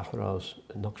Ubaidullah Ahrar's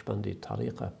Naqshbandi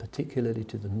tariqah, particularly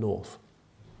to the north.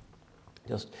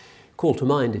 Just call to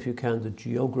mind, if you can, the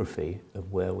geography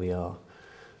of where we are.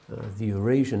 The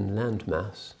Eurasian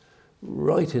landmass,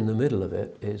 right in the middle of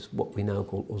it is what we now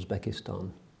call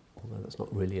Uzbekistan, although that's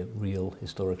not really a real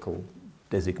historical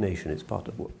designation. It's part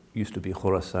of what used to be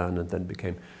Khorasan and then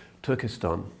became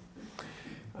Turkestan.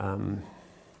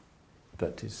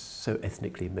 But is so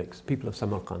ethnically mixed. People of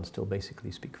Samarkand still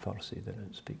basically speak Farsi. They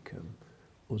don't speak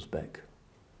Uzbek,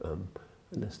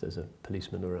 unless there's a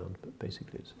policeman around, but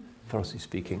basically it's Farsi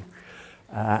speaking.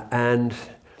 And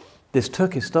this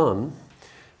Turkestan,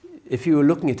 if you were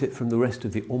looking at it from the rest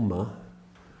of the Ummah,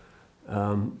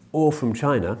 or from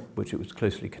China, which it was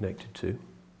closely connected to,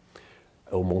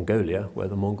 or Mongolia, where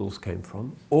the Mongols came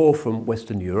from, or from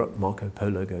Western Europe, Marco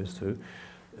Polo goes through,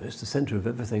 it's the center of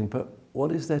everything. But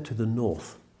what is there to the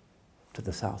north? To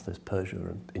the south there's Persia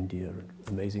and India and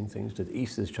amazing things. To the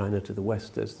east there's China. To the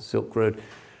west there's the Silk Road.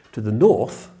 To the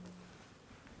north,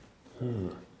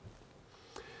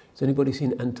 so Has anybody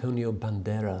seen Antonio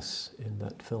Banderas in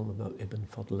that film about Ibn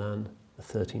Fadlan, the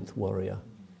 13th Warrior?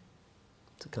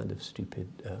 It's a kind of stupid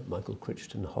Michael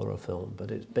Crichton horror film,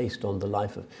 but it's based on the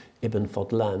life of Ibn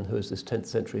Fadlan, who is this 10th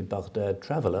century Baghdad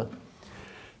traveller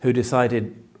who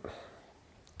decided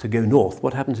to go north.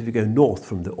 What happens if you go north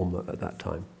from the Ummah at that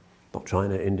time? Not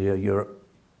China, India, Europe,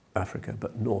 Africa,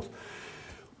 but north.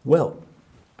 Well,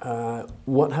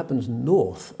 what happens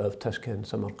north of Tashkent,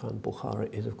 Samarkand,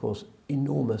 Bukhara is, of course,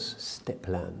 enormous steppe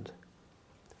land,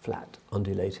 flat,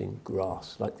 undulating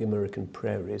grass, like the American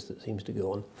prairies that seems to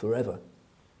go on forever,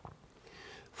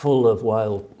 full of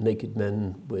wild, naked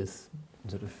men with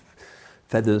sort of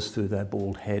feathers through their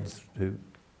bald heads who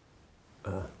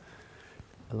are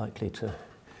likely to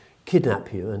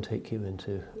kidnap you and take you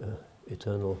into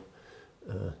eternal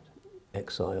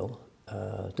exile.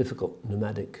 Difficult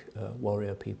nomadic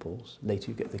warrior peoples.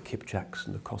 Later you get the Kipchaks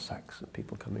and the Cossacks and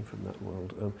people coming from that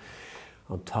world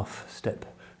on tough steppe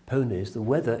ponies. The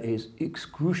weather is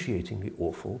excruciatingly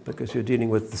awful because you're dealing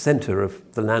with the centre of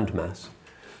the landmass.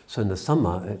 So in the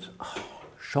summer it's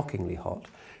shockingly hot.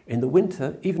 In the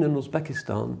winter, even in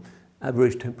Uzbekistan,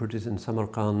 average temperatures in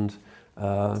Samarkand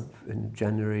in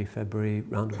January, February,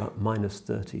 round about minus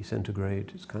 30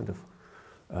 centigrade. It's kind of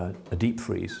a deep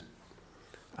freeze.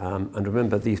 And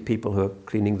remember, these people who are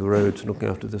cleaning the roads and looking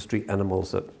after the street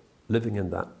animals are living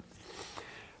in that.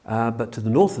 But to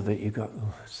the north of it, you've got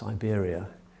Siberia.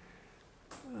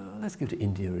 Let's go to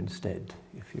India instead.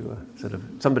 If you were sort of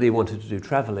somebody who wanted to do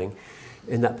travelling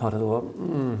in that part of the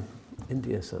world,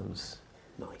 India sounds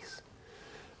nice.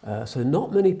 So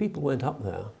not many people went up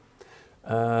there.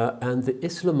 And the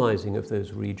Islamizing of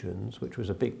those regions, which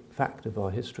was a big fact of our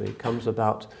history, comes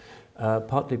about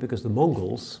partly because the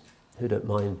Mongols, who don't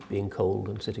mind being cold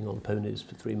and sitting on ponies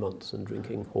for 3 months and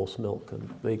drinking horse milk,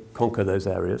 and they conquer those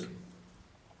areas.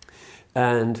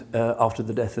 And after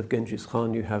the death of Genghis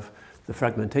Khan, you have the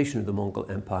fragmentation of the Mongol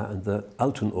Empire, and the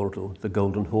Altun Ordu, the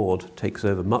Golden Horde, takes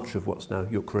over much of what's now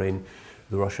Ukraine,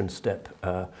 the Russian steppe,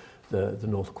 the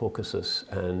North Caucasus,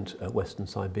 and Western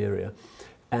Siberia.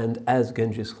 And as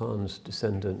Genghis Khan's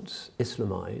descendants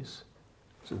Islamize,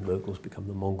 so the Mongols become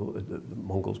the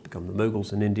Mongols become the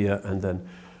Mughals in India, and then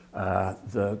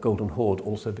the Golden Horde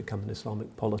also become an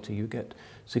Islamic polity. You get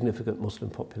significant Muslim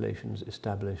populations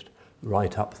established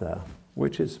right up there,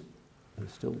 which is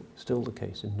still the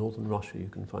case. In northern Russia you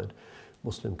can find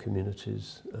Muslim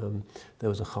communities. There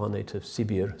was a Khanate of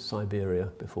Siberia,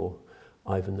 before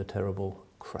Ivan the Terrible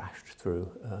crashed through.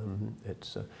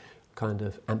 It's a kind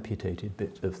of amputated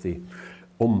bit of the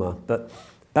Ummah. But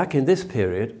back in this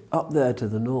period, up there to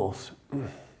the north,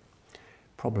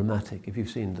 problematic. If you've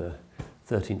seen the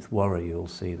 13th Warrior, you'll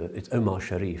see that it's Omar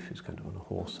Sharif who's kind of on a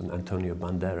horse, and Antonio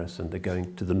Banderas, and they're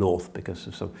going to the north because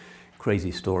of some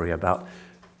crazy story about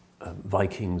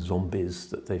Viking zombies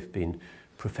that they've been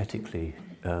prophetically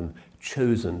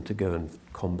chosen to go and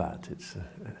combat. It's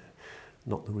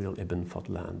not the real Ibn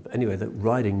Fadlan. But anyway, they're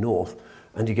riding north,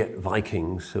 and you get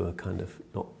Vikings who are kind of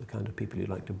not the kind of people you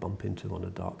like to bump into on a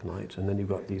dark night. And then you've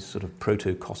got these sort of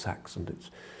proto-Cossacks, and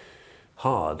it's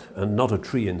hard and not a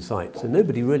tree in sight. So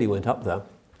nobody really went up there,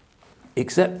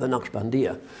 except the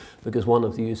Naqshbandiya, because one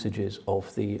of the usages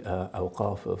of the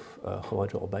awqaf of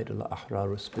Khwaja Ubaidullah Ahrar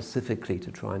was specifically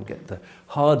to try and get the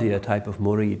hardier type of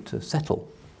murid to settle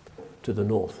to the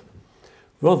north.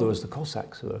 Rather as the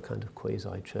Cossacks, who are a kind of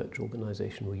quasi-church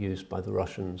organization, were used by the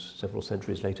Russians several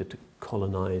centuries later to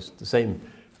colonize the same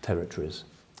territories,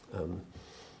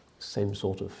 same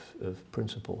sort of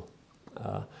principle.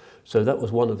 So that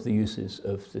was one of the uses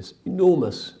of this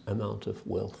enormous amount of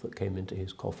wealth that came into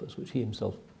his coffers, which he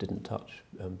himself didn't touch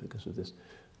because of this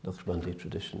Naqshbandi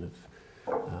tradition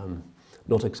of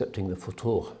not accepting the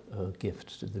futur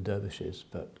gifts to the dervishes,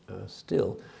 but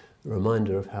still a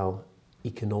reminder of how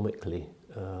economically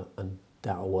and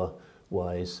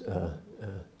da'wah-wise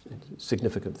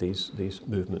significant these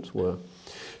movements were.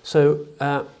 So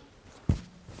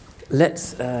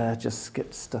let's just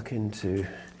get stuck into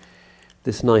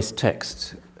this nice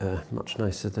text, much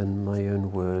nicer than my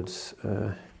own words.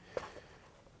 What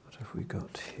have we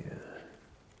got here?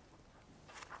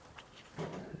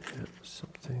 Yeah,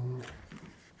 something.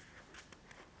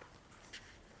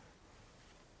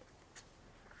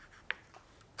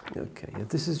 Okay,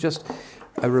 this is just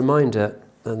a reminder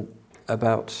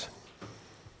about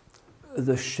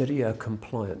the Sharia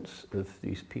compliance of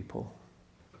these people.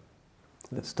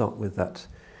 Let's start with that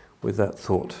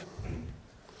thought.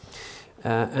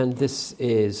 And this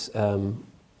is Maulana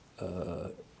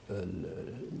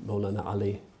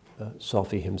Ali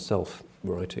Safi himself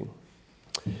writing.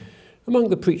 Among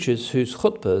the preachers whose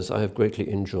khutbahs I have greatly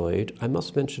enjoyed, I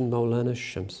must mention Maulana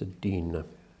Shamsuddin.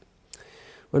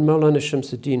 When Maulana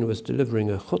Shamsuddin was delivering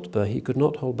a khutbah, he could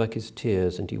not hold back his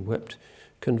tears and he wept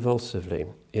convulsively.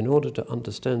 In order to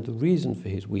understand the reason for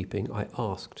his weeping, I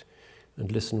asked and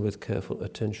listened with careful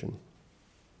attention.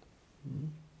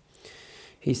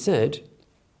 He said,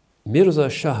 Mirza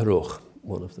Shahrukh,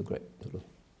 one of the great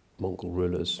Mongol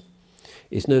rulers,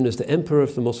 is known as the Emperor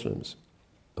of the Muslims.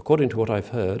 According to what I've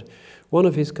heard, one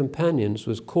of his companions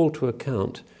was called to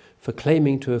account for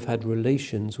claiming to have had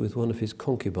relations with one of his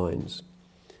concubines,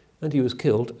 and he was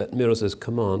killed at Mirza's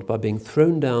command by being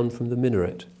thrown down from the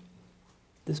minaret.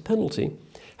 This penalty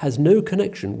has no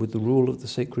connection with the rule of the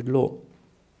sacred law.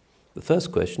 The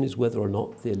first question is whether or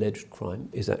not the alleged crime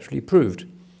is actually proved.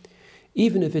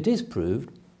 Even if it is proved,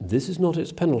 this is not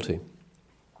its penalty.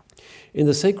 In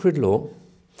the sacred law,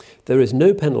 there is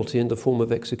no penalty in the form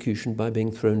of execution by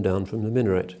being thrown down from the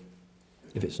minaret.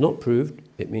 If it's not proved,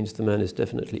 it means the man is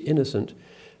definitely innocent.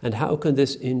 And how can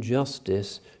this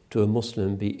injustice to a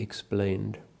Muslim be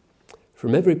explained?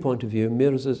 From every point of view,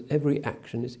 Mirza's every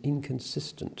action is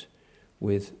inconsistent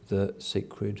with the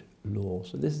sacred law.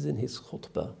 So this is in his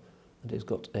khutbah, and he's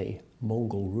got a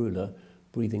Mongol ruler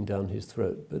breathing down his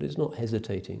throat, but is not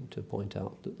hesitating to point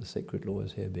out that the sacred law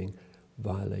is here being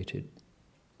violated.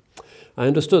 I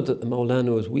understood that the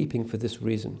Maulana was weeping for this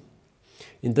reason.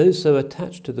 In those so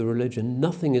attached to the religion,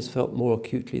 nothing is felt more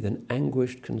acutely than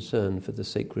anguished concern for the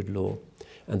sacred law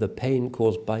and the pain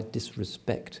caused by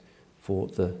disrespect for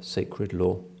the sacred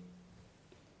law.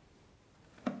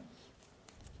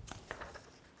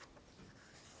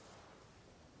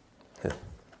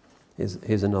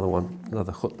 Here's another one,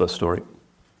 another khutbah story.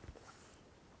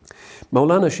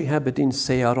 Maulana Shihabuddin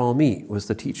Sayarami was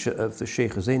the teacher of the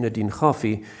Sheikh Zainuddin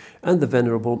Khafi and the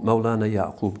Venerable Maulana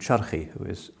Yaqub Charkhi, who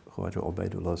is Khwaja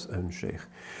Ubaidullah's own sheikh.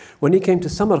 When he came to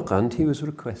Samarkand, he was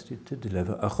requested to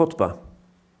deliver a khutbah.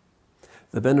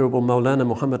 The Venerable Maulana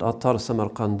Muhammad Attar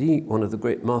Samarkandi, one of the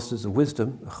great masters of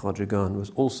wisdom, a Khwajagan, was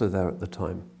also there at the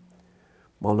time.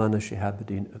 Maulana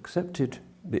Shihabuddin accepted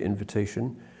the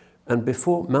invitation, and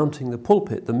before mounting the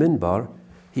pulpit, the minbar,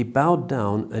 he bowed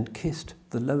down and kissed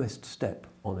the lowest step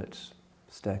on its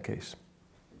staircase.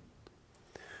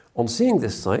 On seeing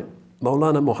this sight,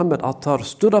 Maulana Muhammad Attar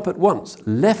stood up at once,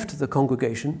 left the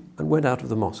congregation, and went out of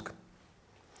the mosque.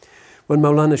 When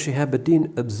Maulana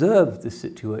Shihabuddin observed this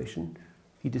situation,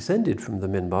 he descended from the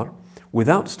minbar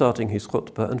without starting his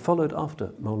khutbah and followed after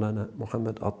Maulana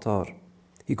Muhammad Attar.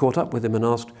 He caught up with him and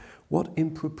asked, "What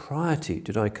impropriety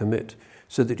did I commit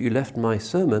so that you left my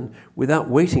sermon without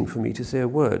waiting for me to say a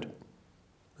word?"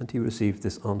 And he received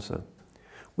this answer: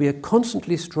 "We are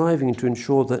constantly striving to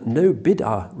ensure that no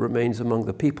bid'ah remains among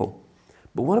the people.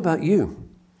 But what about you?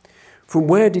 From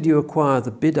where did you acquire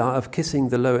the bid'ah of kissing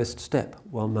the lowest step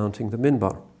while mounting the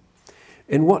minbar?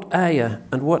 In what ayah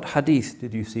and what hadith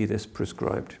did you see this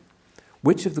prescribed?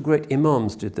 Which of the great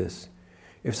imams did this?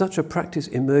 If such a practice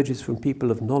emerges from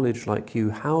people of knowledge like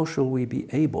you, how shall we be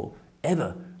able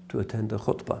ever to attend a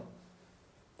khutbah?"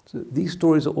 So these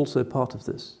stories are also part of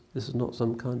this. This is not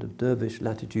some kind of dervish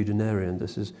latitudinarian.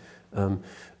 This is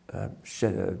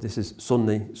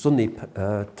Sunni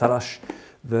Tarash,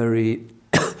 very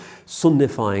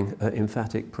Sunnifying,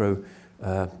 emphatic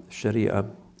pro-Sharia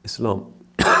Islam.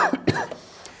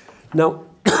 Now,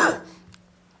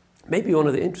 maybe one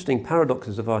of the interesting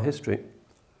paradoxes of our history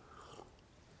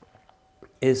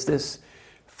is this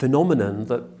phenomenon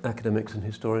that academics and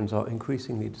historians are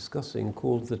increasingly discussing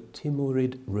called the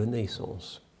Timurid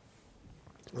Renaissance.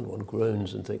 And one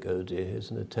groans and thinks, oh dear,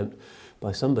 here's an attempt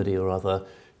by somebody or other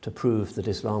to prove that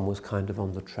Islam was kind of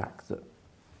on the track that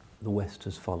the West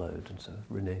has followed. And so,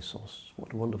 Renaissance,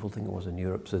 what a wonderful thing it was in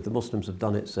Europe. So the Muslims have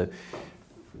done it, so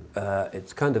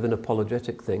it's kind of an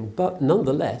apologetic thing. But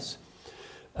nonetheless,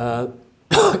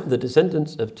 the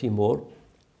descendants of Timur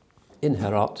in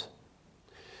Herat,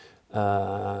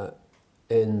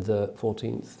 in the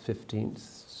 14th, 15th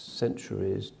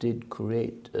centuries, did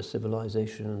create a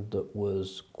civilization that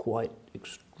was quite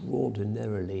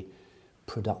extraordinarily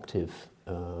productive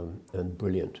and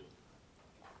brilliant.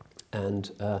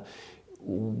 And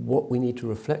what we need to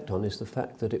reflect on is the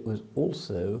fact that it was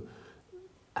also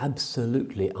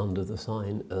absolutely under the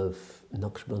sign of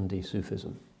Naqshbandi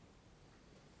Sufism.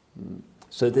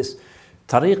 So this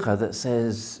tariqah that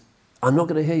says, I'm not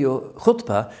going to hear your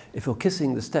khutbah if you're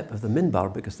kissing the step of the minbar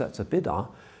because that's a bid'ah,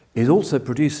 is also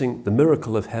producing the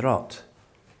miracle of Herat.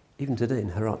 Even today in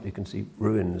Herat you can see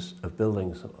ruins of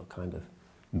buildings that are kind of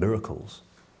miracles.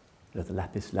 You know, the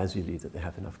lapis lazuli that they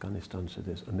have in Afghanistan, so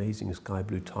there's amazing sky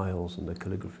blue tiles and the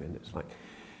calligraphy, and it's like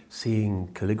seeing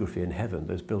calligraphy in heaven.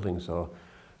 Those buildings are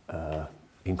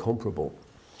incomparable.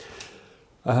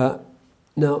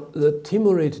 Now, the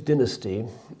Timurid dynasty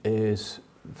is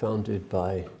founded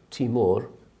by Timur,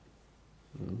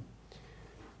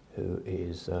 who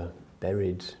is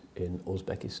buried in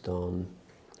Uzbekistan.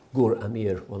 Gur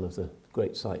Amir, one of the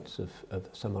great sites of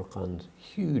Samarkand,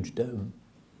 huge dome.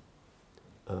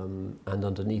 And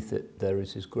underneath it, there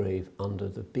is his grave under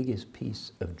the biggest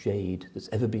piece of jade that's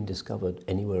ever been discovered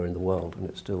anywhere in the world, and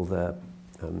it's still there.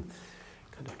 Kind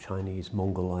of Chinese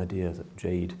Mongol idea that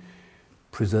jade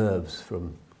preserves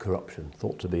from corruption,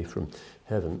 thought to be from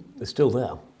heaven. It's still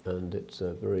there, and it's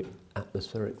a very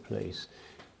atmospheric place,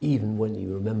 even when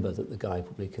you remember that the guy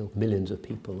probably killed millions of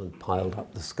people and piled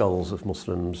up the skulls of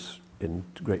Muslims in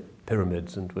great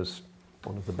pyramids and was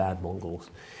one of the bad Mongols,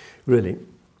 really.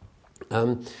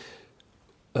 From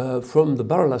the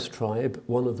Baralas tribe,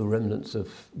 one of the remnants of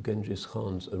Genghis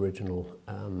Khan's original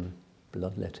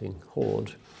bloodletting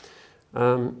horde,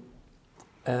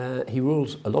 he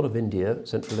rules a lot of India,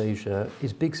 Central Asia.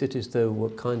 His big cities, though, were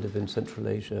kind of in Central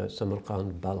Asia: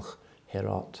 Samarkand, Balkh,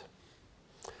 Herat.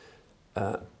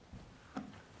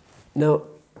 Now,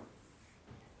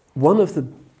 one of the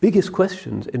biggest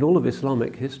questions in all of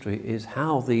Islamic history is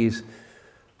how these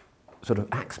sort of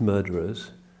axe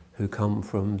murderers who come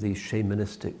from these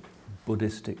shamanistic,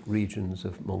 Buddhistic regions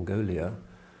of Mongolia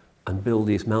and build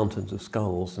these mountains of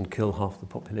skulls and kill half the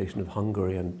population of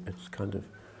Hungary, and it's kind of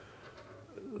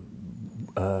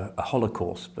a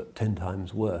Holocaust, but 10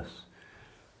 times worse.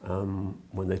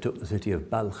 When they took the city of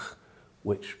Balkh,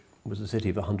 which was a city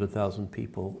of 100,000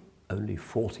 people, only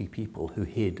 40 people who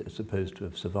hid are supposed to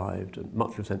have survived, and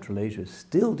much of Central Asia is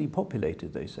still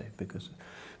depopulated, they say,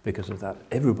 because of that.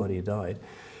 Everybody died.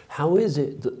 How is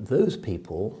it that those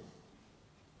people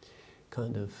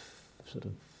kind of, sort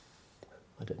of,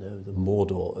 I don't know, the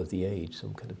Mordor of the age,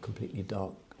 some kind of completely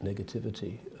dark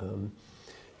negativity,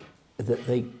 that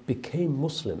they became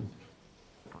Muslim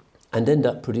and end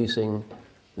up producing,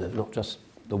 not just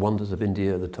the wonders of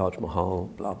India, the Taj Mahal,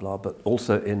 blah, blah, but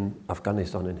also in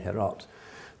Afghanistan, in Herat,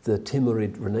 the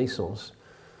Timurid Renaissance.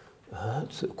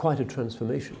 It's quite a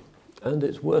transformation. And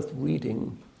it's worth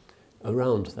reading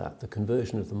around that. The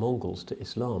conversion of the Mongols to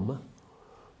Islam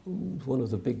was one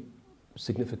of the big,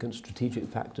 significant strategic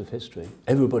facts of history.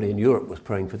 Everybody in Europe was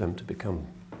praying for them to become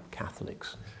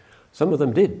Catholics. Some of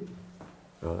them did.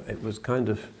 It was kind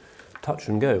of touch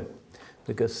and go,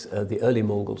 because the early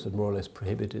Mongols had more or less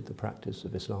prohibited the practice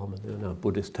of Islam, and there were now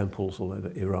Buddhist temples all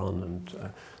over Iran,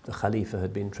 and the Khalifa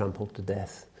had been trampled to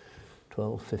death,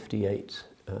 1258,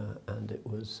 and it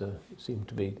was it seemed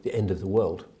to be the end of the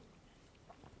world.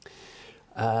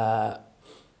 The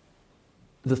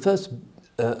first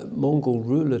Mongol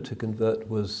ruler to convert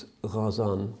was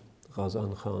Ghazan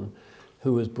Khan,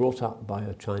 who was brought up by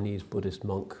a Chinese Buddhist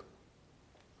monk,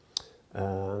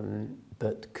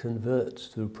 but converts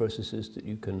through processes that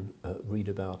you can read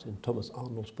about in Thomas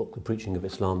Arnold's book, The Preaching of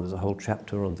Islam. There's a whole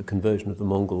chapter on the conversion of the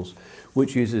Mongols,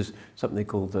 which uses something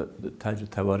called the Taj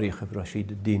al-Tawarikh of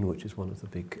Rashid ad-Din, which is one of the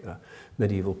big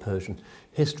medieval Persian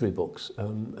history books.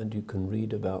 And you can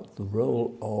read about the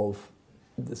role of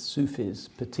the Sufis,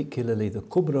 particularly the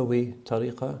Kubrawi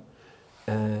Tariqa,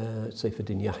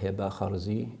 Saifuddin Yahya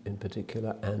Bakharzi in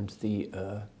particular, and the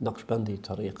Naqshbandi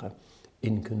Tariqa,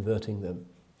 in converting them.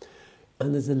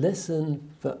 And there's a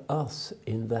lesson for us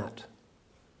in that,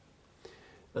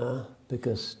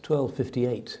 because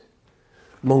 1258,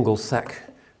 Mongols sack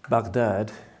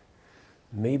Baghdad.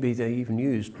 Maybe they even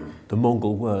used the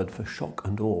Mongol word for shock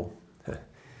and awe.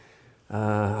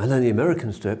 And then the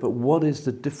Americans do it, but what is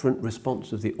the different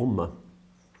response of the Ummah?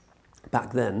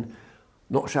 Back then,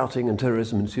 not shouting and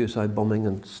terrorism and suicide bombing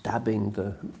and stabbing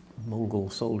the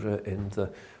Mongol soldier in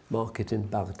the market in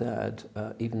Baghdad,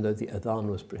 even though the adhan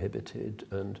was prohibited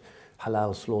and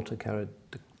halal slaughter carried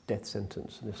the death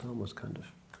sentence, and Islam was kind of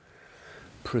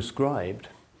prescribed.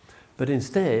 But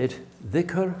instead,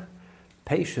 dhikr,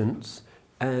 patience,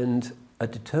 and a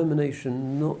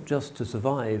determination not just to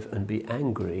survive and be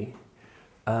angry,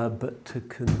 but to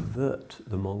convert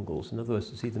the Mongols. In other words,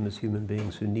 to see them as human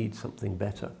beings who need something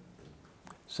better.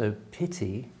 So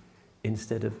pity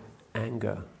instead of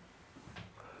anger.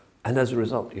 And as a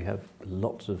result, you have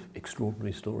lots of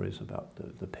extraordinary stories about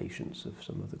the patience of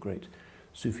some of the great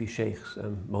Sufi sheikhs.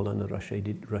 Maulana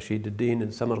Rashid ad-Din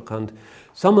in Samarkand,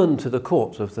 summoned to the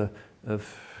court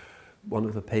of one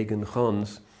of the pagan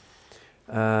khans,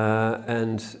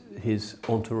 and his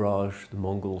entourage, the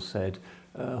Mongols, said,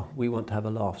 "We want to have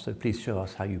a laugh, so please show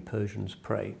us how you Persians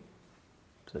pray."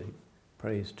 So he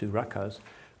prays 2 rakas,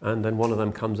 and then one of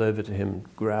them comes over to him,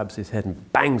 grabs his head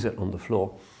and bangs it on the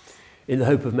floor, in the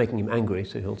hope of making him angry,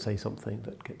 so he'll say something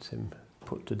that gets him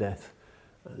put to death.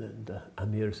 And then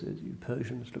Amir says, "You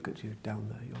Persians, look at you down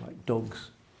there, you're like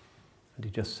dogs." And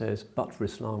he just says, but for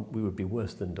Islam, we would be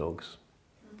worse than dogs.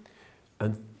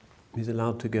 And he's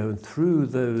allowed to go, and through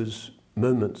those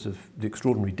moments of the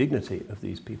extraordinary dignity of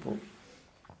these people,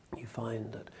 you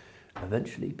find that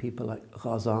eventually people like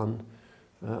Ghazan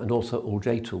and also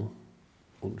Al-Jaitu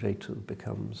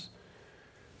becomes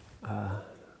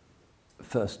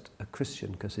first a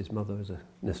Christian because his mother is a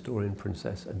Nestorian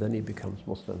princess, and then he becomes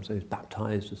Muslim. So he's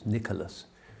baptized as Nicholas.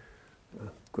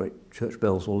 Great church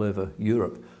bells all over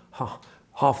Europe.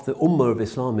 Half the Ummah of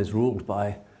Islam is ruled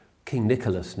by King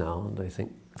Nicholas now, and they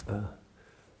think the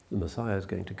Messiah is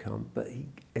going to come. But he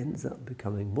ends up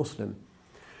becoming Muslim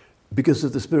because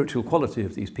of the spiritual quality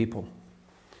of these people.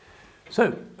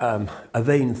 So, a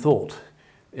vain thought,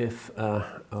 if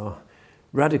our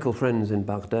radical friends in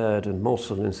Baghdad and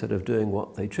Mosul, instead of doing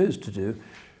what they chose to do,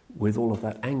 with all of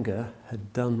that anger,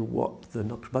 had done what the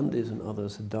Naqshbandis and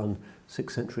others had done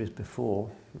 6 centuries before,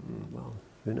 well,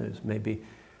 who knows, maybe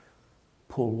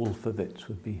Paul Wolfowitz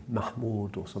would be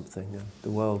Mahmoud or something, and the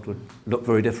world would look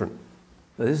very different.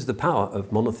 So this is the power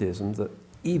of monotheism, that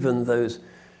even those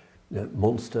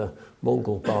monster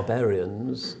Mongol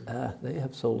barbarians, they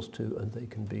have souls too, and they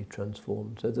can be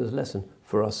transformed. So there's a lesson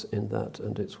for us in that,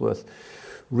 and it's worth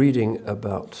reading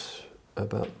about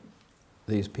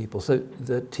these people. So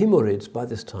the Timurids, by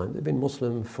this time, they've been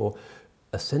Muslim for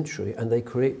a century, and they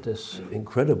create this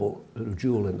incredible little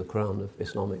jewel in the crown of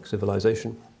Islamic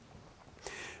civilization.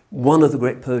 One of the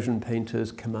great Persian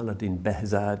painters, Kamaluddin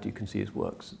Behzad, you can see his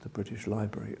works at the British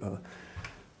Library,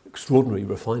 extraordinary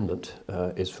refinement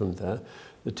is from there.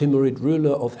 The Timurid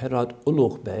ruler of Herat,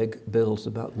 Ulugh Beg, builds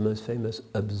about the most famous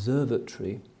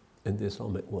observatory in the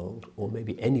Islamic world, or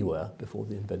maybe anywhere before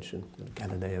the invention of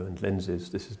Galileo and lenses.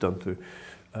 This is done through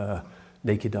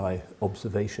naked eye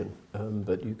observation,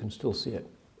 but you can still see it.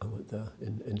 I went there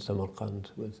in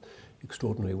Samarkand with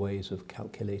extraordinary ways of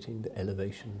calculating the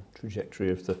elevation trajectory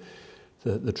of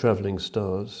the travelling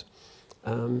stars.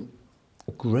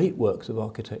 Great works of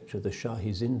architecture, the Shahi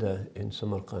Zinda in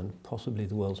Samarkand, possibly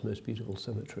the world's most beautiful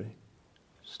cemetery,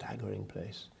 staggering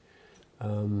place.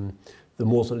 The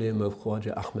mausoleum of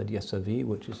Khwaja Ahmed Yasavi,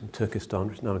 which is in Turkestan,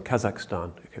 which is now in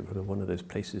Kazakhstan. I came from one of those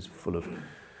places full of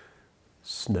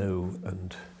snow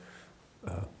and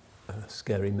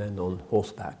scary men on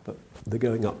horseback, but they're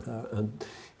going up there, and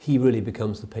he really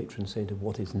becomes the patron saint of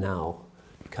what is now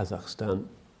Kazakhstan,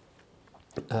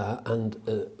 and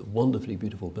a wonderfully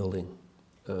beautiful building.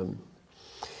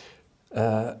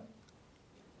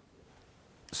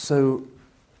 So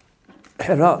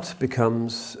Herat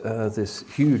becomes this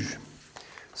huge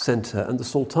centre, and the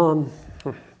Sultan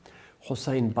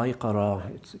Hussein Baiqara,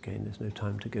 there's no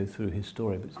time to go through his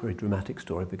story, but it's a very dramatic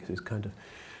story because he's kind of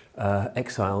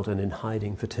exiled and in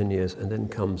hiding for 10 years, and then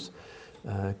comes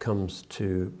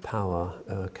to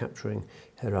power, capturing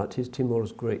Herat. He's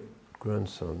Timur's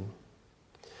great-grandson.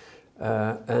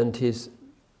 And he's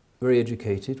very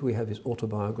educated. We have his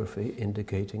autobiography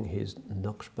indicating his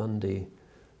Naqshbandi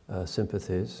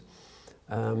sympathies.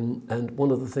 And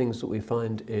one of the things that we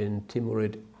find in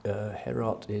Timurid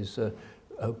Herat is a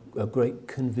great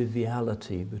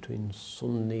conviviality between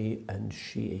Sunni and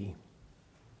Shi'i,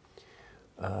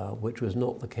 which was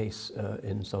not the case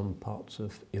in some parts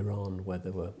of Iran, where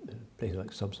there were places like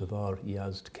Sabzavar,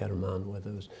 Yazd, Kerman, where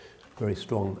there was very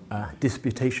strong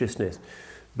disputatiousness.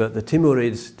 But the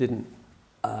Timurids didn't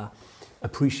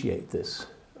appreciate this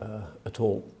at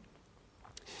all.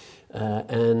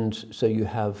 And so you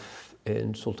have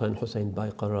in Sultan Hussein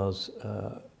Baiqara's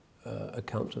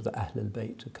accounts of the Ahl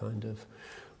al-Bayt, a kind of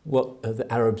what the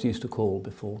Arabs used to call,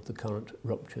 before the current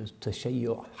ruptures,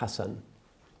 Tashayyu' Hasan.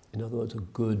 In other words, a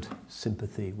good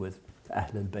sympathy with Ahl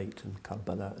al-Bayt and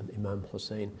Karbala and Imam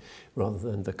Hussein, rather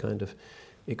than the kind of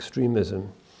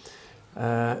extremism.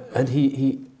 And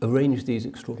he arranged these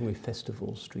extraordinary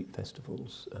festivals, street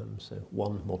festivals. So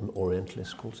one modern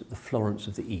Orientalist calls it the Florence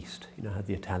of the East. You know how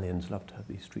the Italians love to have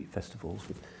these street festivals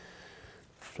with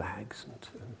flags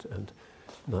and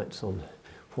knights on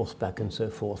horseback and so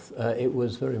forth. It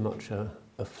was very much a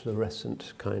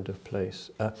fluorescent kind of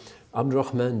place.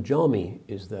 Abdurrahman Jami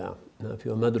is there. Now, if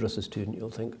you're a madrasa student,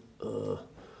 you'll think,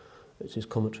 it's his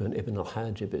commentary on Ibn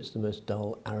al-Hajib. It's the most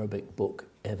dull Arabic book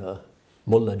ever.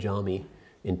 Mullah Jami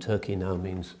in Turkey now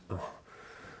means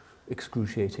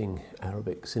excruciating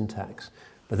Arabic syntax.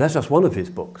 But that's just one of his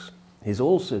books. He's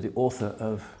also the author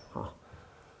of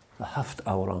the Haft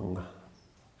Aurang,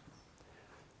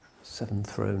 7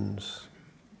 Thrones,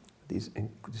 this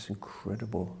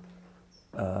incredible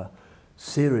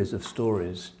series of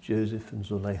stories, Joseph and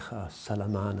Zuleikha,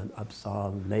 Salaman and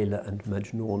Absal, Layla and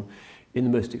Majnun, in the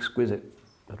most exquisite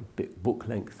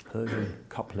book-length Persian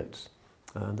couplets.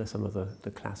 And they're some of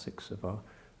the classics of our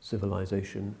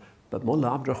civilization. But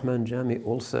Mullah Abdurrahman Jami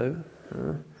also,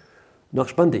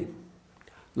 Naqshbandi.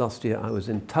 Last year I was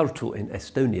in Tartu in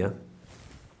Estonia,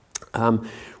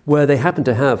 where they happen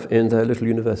to have in their little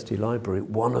university library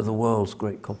one of the world's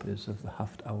great copies of the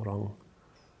Haft Aurang,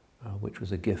 which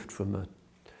was a gift from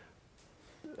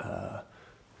a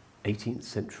 18th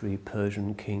century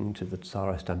Persian king to the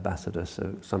Tsarist ambassador,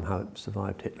 so somehow it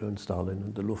survived Hitler and Stalin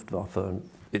and the Luftwaffe, and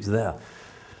it's there.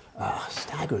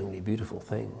 Staggeringly beautiful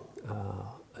thing,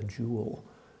 a jewel,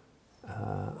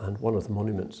 and one of the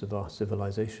monuments of our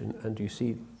civilization. And you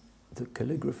see the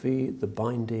calligraphy, the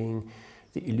binding,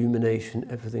 the illumination,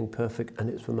 everything perfect, and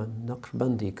it's from a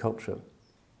Naqshbandi culture.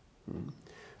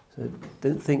 So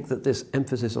don't think that this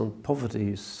emphasis on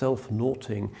poverty,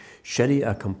 self-naughting,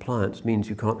 Sharia compliance means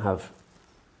you can't have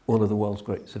one of the world's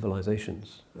great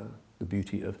civilizations. The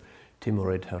beauty of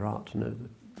Timurid Herat. No,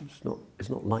 it's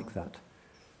not like that.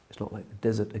 It's not like the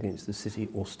desert against the city,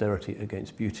 austerity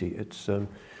against beauty.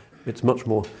 It's much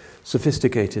more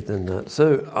sophisticated than that.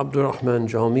 So Abdurrahman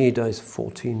Jami dies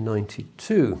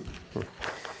 1492.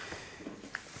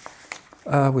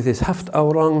 With his Haft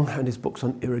Aurang and his books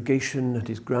on irrigation and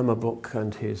his grammar book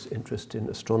and his interest in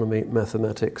astronomy,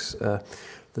 mathematics, the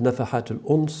Nafahat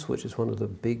al-Uns, which is one of the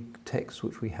big texts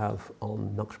which we have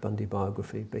on Naqshbandi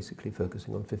biography, basically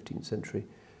focusing on 15th century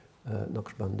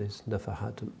Naqshbandis,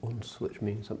 Nafahat al-Uns, which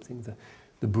means something,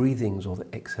 the breathings or the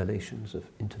exhalations of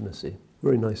intimacy.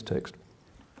 Very nice text.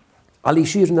 Ali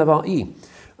Shir Nava'i,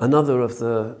 another of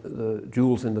the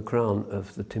jewels in the crown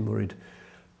of the Timurid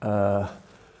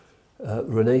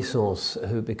Renaissance,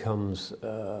 who becomes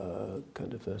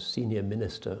kind of a senior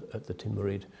minister at the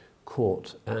Timurid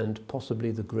court and possibly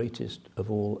the greatest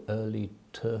of all early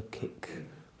Turkic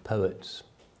poets.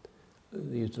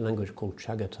 They used a language called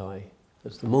Chagatai.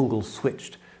 As the Mongols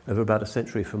switched over about a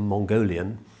century from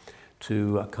Mongolian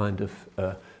to a kind of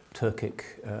Turkic,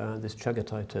 this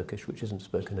Chagatai Turkish, which isn't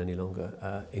spoken any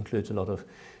longer, includes a lot of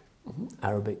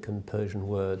Arabic and Persian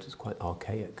words. It's quite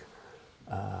archaic.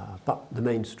 But the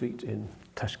main street in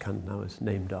Tashkent now is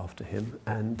named after him.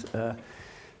 And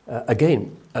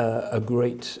again, a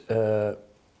great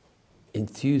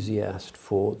enthusiast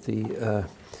for the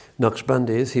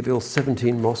Naqshbandis. He built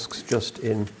 17 mosques just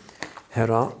in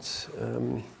Herat.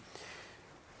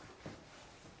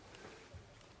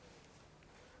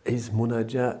 His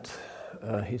Munajat,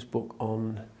 his book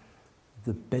on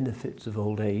the benefits of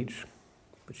old age,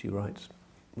 which he writes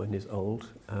when he's old,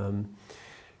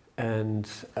 and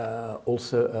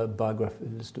also a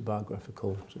list of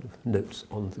biographical sort of notes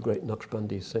on the great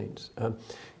Naqshbandi saints.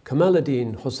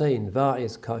 Kamaluddin Hussain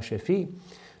Va'iz Kashefi,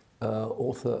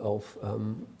 author of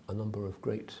a number of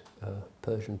great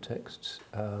Persian texts,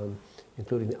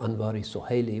 including the Anvari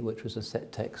Sohaili, which was a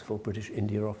set text for British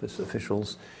India Office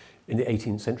officials in the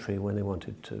 18th century when they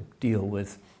wanted to deal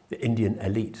with the Indian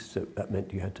elite. So that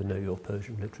meant you had to know your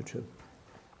Persian literature.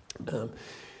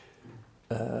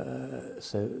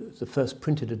 So the first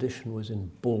printed edition was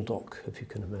in Baldock, if you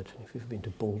can imagine. If you've been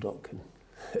to Baldock in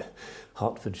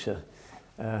Hertfordshire,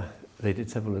 they did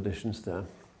several editions there.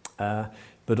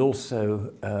 But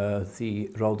also the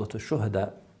Rawdat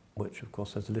al-Shuhada, which of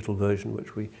course has a little version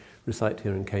which we recite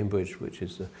here in Cambridge, which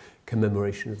is a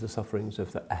commemoration of the sufferings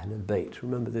of the Ahl al-Bayt.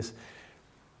 Remember this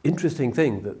interesting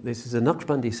thing, that this is a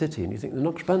Naqshbandi city, and you think the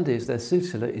Naqshbandis, their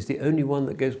silsila is the only one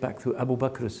that goes back through Abu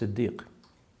Bakr as-Siddiq.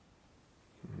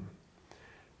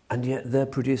 And yet they're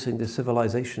producing this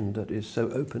civilization that is so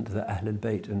open to the Ahl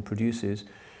al-Bayt and produces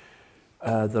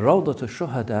the Rawdat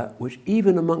al-Shuhada, which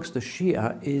even amongst the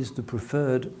Shia is the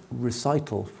preferred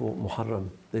recital for Muharram.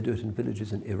 They do it in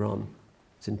villages in Iran.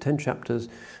 It's in 10 chapters.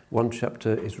 One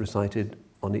chapter is recited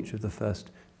on each of the first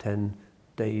 10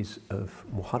 days of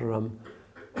Muharram.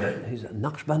 He's a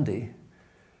Naqshbandi,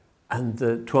 and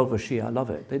the 12 of Shia love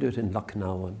it. They do it in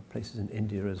Lucknow and places in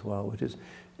India as well, which is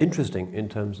interesting in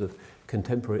terms of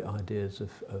contemporary ideas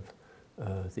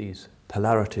of these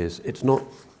polarities. It's not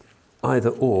either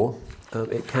or,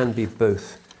 it can be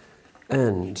both.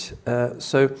 And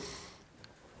so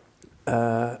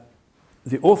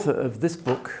the author of this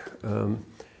book,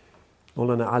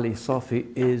 Maulana Ali Safi,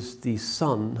 is the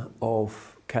son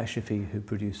of Kashifi, who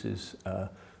produces the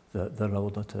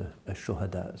Rawdat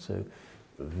al-Shuhada, so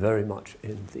very much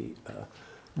in the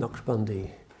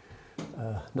Naqshbandi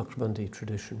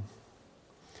tradition.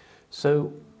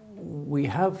 So we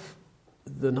have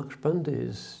the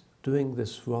Naqshbandis doing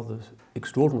this rather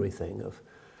extraordinary thing of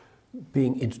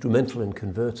being instrumental in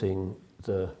converting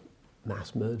the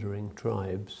mass murdering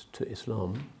tribes to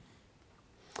Islam,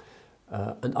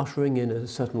 and ushering in a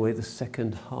certain way the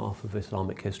second half of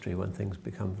Islamic history, when things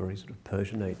become very sort of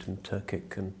Persianate and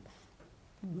Turkic and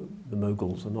The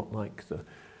Mughals are not like the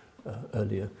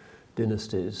earlier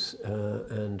dynasties,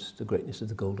 and the greatness of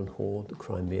the Golden Horde, the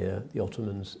Crimea, the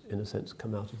Ottomans, in a sense,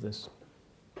 come out of this.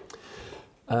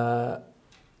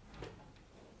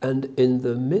 And in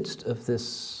the midst of this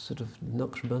sort of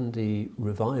Naqshbandi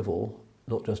revival,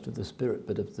 not just of the spirit,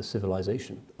 but of the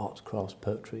civilization, arts, crafts,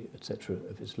 poetry, etc.,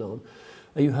 of Islam,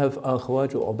 you have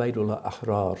Khwaja Ubaidullah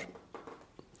Ahrar,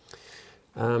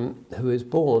 who is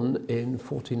born in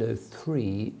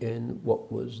 1403 in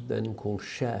what was then called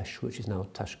Shesh, which is now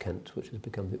Tashkent, which has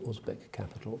become the Uzbek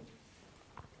capital.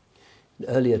 In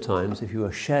earlier times, if you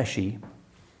were Sheshi,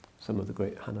 some of the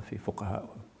great Hanafi fuqaha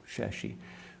were Sheshi,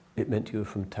 it meant you were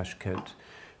from Tashkent.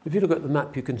 If you look at the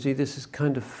map, you can see this is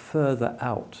kind of further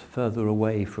out, further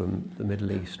away from the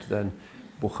Middle East than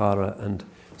Bukhara and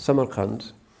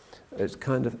Samarkand.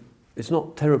 It's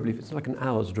not terribly, it's like an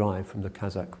hour's drive from the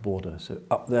Kazakh border. So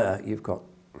up there you've got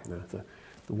the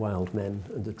wild men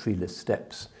and the treeless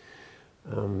steppes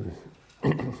and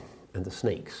the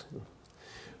snakes.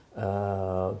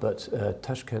 But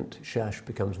Tashkent, Shesh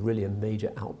becomes really a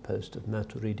major outpost of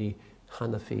Maturidi,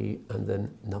 Hanafi and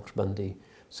then Naqshbandi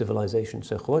civilization.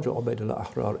 So Khwaja Ubaidullah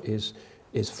Ahrar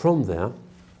is from there.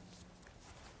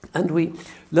 And we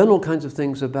learn all kinds of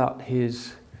things about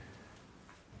his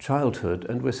childhood,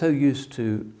 and we're so used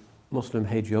to Muslim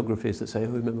hagiographies that say, he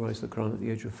memorized the Quran at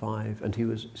the age of 5, and he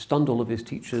was stunned all of his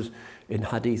teachers in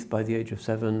hadith by the age of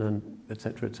 7, and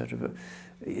etc., etc. But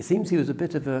it seems he was a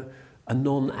bit of a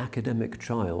non-academic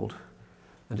child,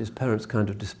 and his parents kind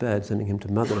of despaired, sending him to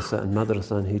madrasa,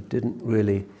 and he didn't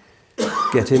really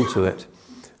get into it.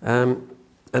 And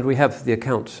we have the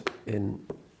account in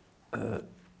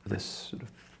this sort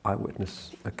of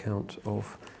eyewitness account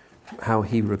of how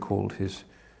he recalled his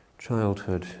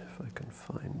childhood, if I can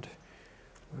find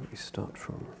where we start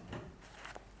from.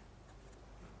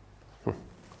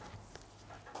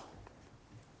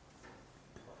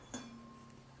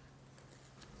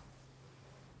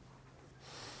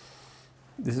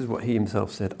 This is what he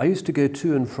himself said. I used to go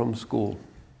to and from school.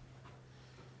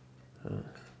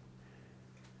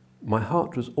 My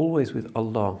heart was always with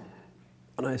Allah,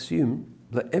 and I assumed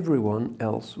that everyone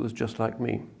else was just like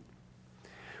me.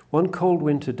 One cold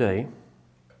winter day,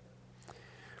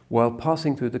 while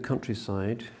passing through the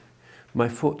countryside, my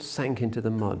foot sank into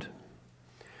the mud.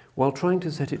 While trying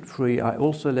to set it free, I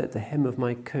also let the hem of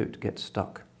my coat get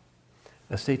stuck.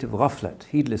 A state of ghaflat,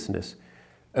 heedlessness,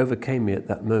 overcame me at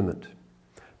that moment.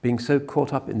 Being so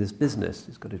caught up in this business,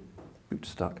 he's got his boot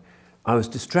stuck, I was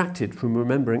distracted from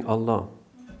remembering Allah.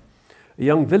 A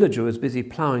young villager was busy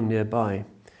ploughing nearby,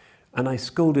 and I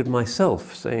scolded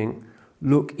myself, saying,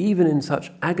 "Look, even in such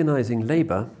agonizing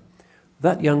labor,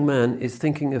 that young man is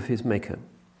thinking of his Maker.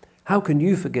 How can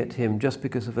you forget him just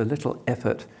because of a little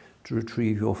effort to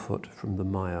retrieve your foot from the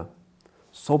mire?"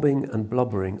 Sobbing and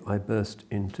blubbering, I burst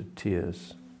into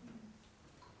tears.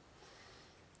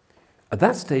 At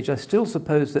that stage, I still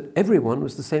supposed that everyone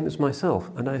was the same as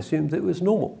myself, and I assumed that it was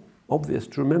normal, obvious,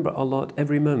 to remember Allah at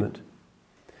every moment.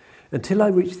 Until I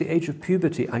reached the age of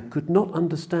puberty, I could not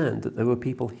understand that there were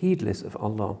people heedless of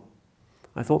Allah.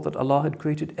 I thought that Allah had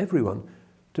created everyone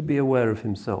to be aware of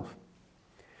himself.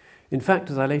 In fact,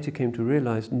 as I later came to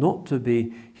realize, not to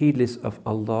be heedless of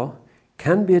Allah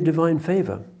can be a divine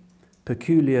favor,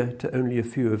 peculiar to only a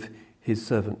few of his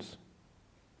servants.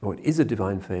 Or it is a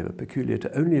divine favor, peculiar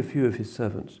to only a few of his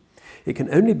servants. It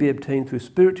can only be obtained through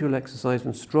spiritual exercise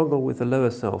and struggle with the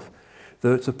lower self,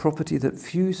 though it's a property that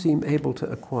few seem able to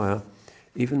acquire,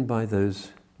 even by those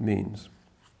means.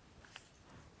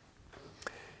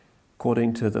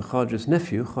 According to the Khwaja's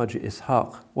nephew, Khwaja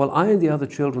Ishaq, while I and the other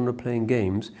children were playing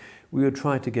games, we would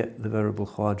try to get the venerable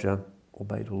Khwaja,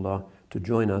 Ubaidullah, to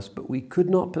join us, but we could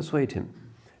not persuade him,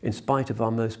 in spite of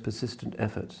our most persistent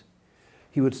efforts.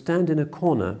 He would stand in a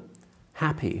corner,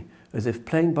 happy, as if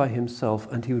playing by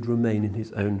himself, and he would remain in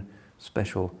his own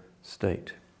special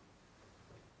state.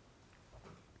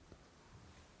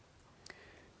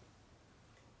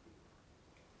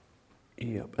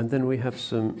 Yep. And then we have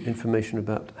some information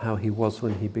about how he was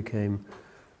when he became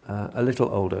a little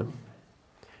older.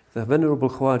 The Venerable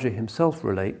Khwaja himself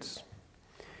relates,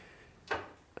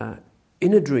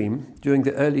 in a dream, during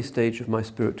the early stage of my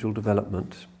spiritual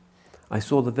development, I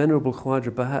saw the Venerable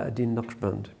Khwaja Baha'u'ddin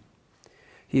Naqshband.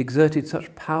 He exerted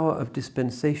such power of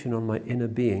dispensation on my inner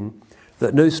being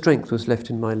that no strength was left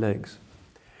in my legs.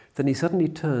 Then he suddenly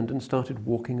turned and started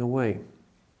walking away.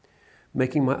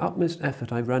 Making my utmost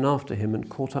effort, I ran after him and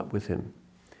caught up with him.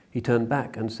 He turned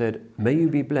back and said, "May you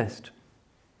be blessed."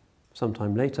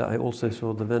 Sometime later, I also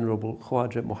saw the Venerable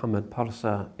Khwaja Muhammad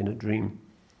Parsa in a dream.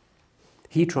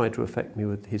 He tried to affect me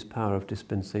with his power of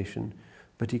dispensation,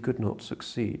 but he could not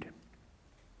succeed.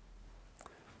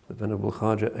 The Venerable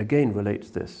Khwaja again relates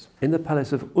this. In the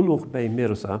palace of Ulugh Bey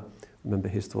Mirza, remember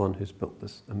he's the one who's built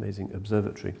this amazing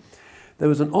observatory, there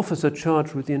was an officer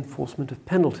charged with the enforcement of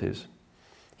penalties.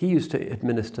 He used to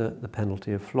administer the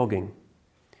penalty of flogging.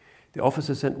 The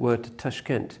officer sent word to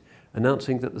Tashkent,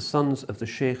 announcing that the sons of the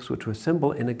sheikhs were to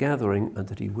assemble in a gathering and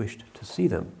that he wished to see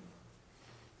them.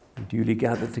 We duly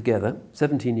gathered together,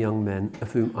 17 young men,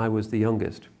 of whom I was the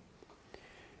youngest.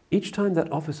 Each time that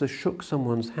officer shook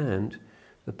someone's hand,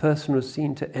 the person was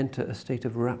seen to enter a state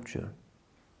of rapture.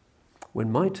 When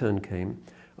my turn came,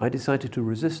 I decided to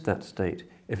resist that state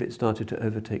if it started to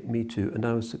overtake me too, and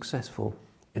I was successful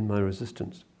in my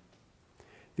resistance.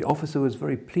 The officer was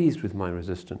very pleased with my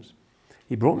resistance.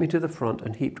 He brought me to the front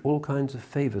and heaped all kinds of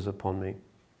favors upon me.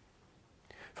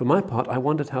 For my part, I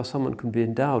wondered how someone could be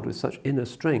endowed with such inner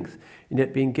strength and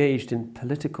yet be engaged in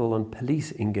political and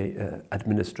police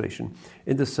administration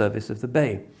in the service of the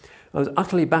Bey. I was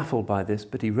utterly baffled by this,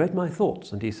 but he read my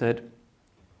thoughts and he said,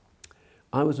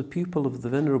 I was a pupil of the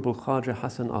Venerable Khwaja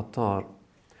Hassan Attar.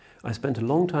 I spent a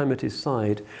long time at his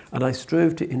side and I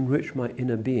strove to enrich my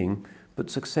inner being, but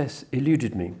success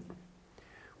eluded me.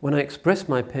 When I expressed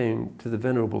my pain to the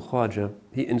Venerable Khwaja,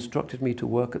 he instructed me to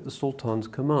work at the Sultan's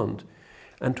command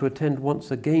and to attend once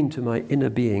again to my inner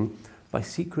being by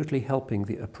secretly helping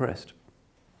the oppressed.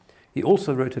 He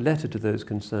also wrote a letter to those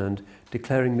concerned,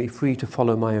 declaring me free to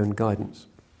follow my own guidance.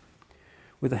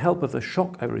 With the help of the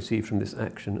shock I received from this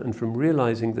action and from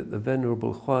realizing that the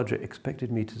Venerable Khwaja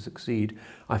expected me to succeed,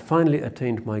 I finally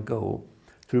attained my goal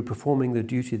through performing the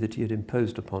duty that he had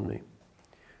imposed upon me.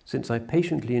 Since I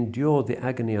patiently endured the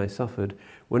agony I suffered,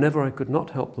 whenever I could not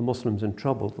help the Muslims in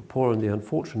trouble, the poor and the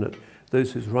unfortunate,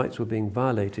 those whose rights were being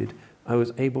violated, I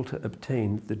was able to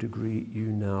obtain the degree you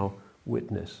now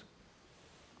witness.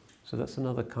 So that's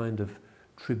another kind of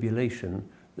tribulation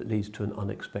that leads to an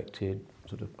unexpected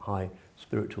sort of high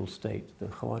spiritual state. The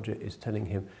Khwaja is telling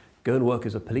him, go and work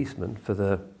as a policeman for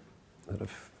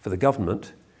the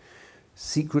government,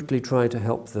 secretly try to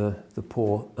help the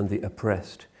poor and the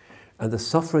oppressed. And the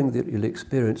suffering that you'll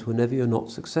experience whenever you're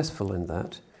not successful in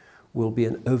that will be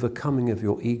an overcoming of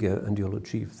your ego, and you'll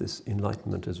achieve this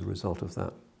enlightenment as a result of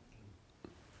that.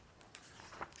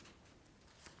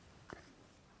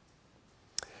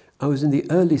 I was in the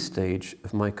early stage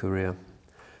of my career.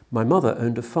 My mother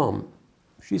owned a farm.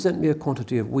 She sent me a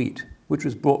quantity of wheat, which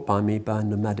was brought by me by a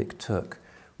nomadic Turk,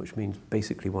 which means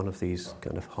basically one of these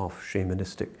kind of half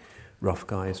shamanistic rough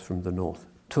guys from the north.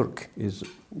 Turk is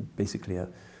basically a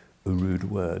rude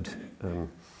word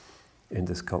in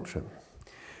this culture.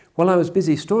 While I was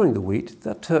busy storing the wheat,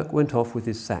 that Turk went off with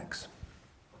his sacks.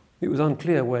 It was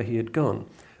unclear where he had gone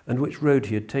and which road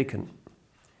he had taken.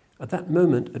 At that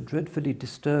moment, a dreadfully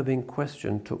disturbing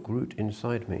question took root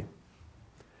inside me.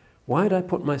 Why had I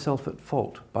put myself at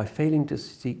fault by failing to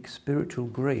seek spiritual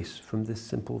grace from this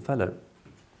simple fellow?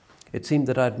 It seemed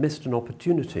that I had missed an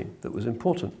opportunity that was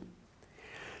important.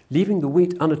 Leaving the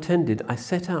wheat unattended, I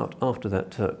set out after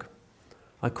that Turk.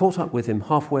 I caught up with him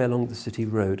halfway along the city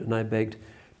road and I begged,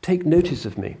 take notice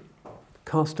of me,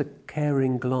 cast a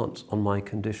caring glance on my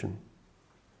condition.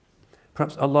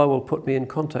 Perhaps Allah will put me in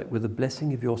contact with the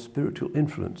blessing of your spiritual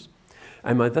influence,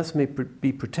 and I thus may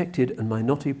be protected and my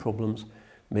knotty problems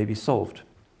may be solved.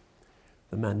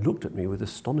 The man looked at me with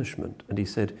astonishment and he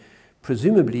said,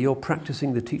 presumably you're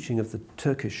practicing the teaching of the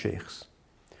Turkish sheikhs.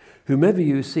 Whomever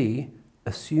you see,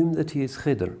 assume that he is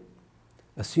Khidr.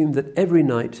 Assume that every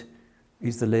night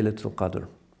is the Laylatul Qadr.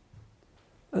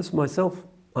 As for myself,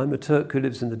 I'm a Turk who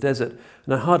lives in the desert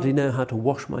and I hardly know how to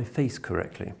wash my face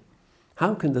correctly.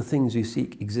 How can the things you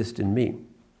seek exist in me?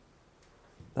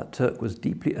 That Turk was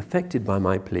deeply affected by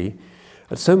my plea,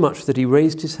 and so much that he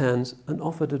raised his hands and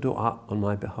offered a dua on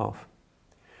my behalf.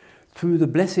 Through the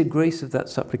blessed grace of that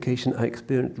supplication, I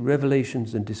experienced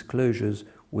revelations and disclosures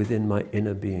within my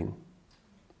inner being.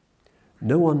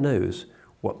 No one knows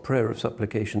what prayer of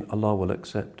supplication Allah will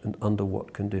accept and under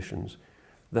what conditions.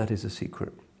 That is a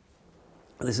secret.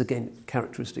 This again,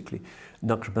 characteristically,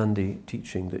 Naqshbandi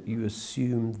teaching that you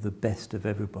assume the best of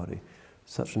everybody.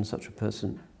 Such and such a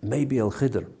person may be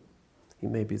Al-Khidr. He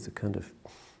may be the kind of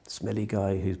smelly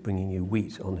guy who's bringing you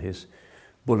wheat on his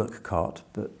bullock cart,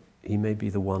 but he may be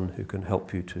the one who can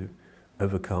help you to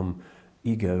overcome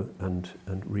ego and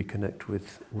reconnect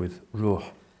with ruh.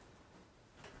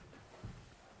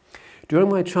 During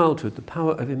my childhood, the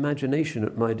power of imagination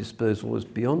at my disposal was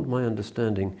beyond my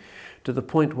understanding, to the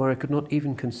point where I could not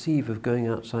even conceive of going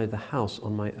outside the house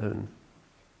on my own.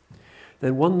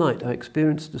 Then one night I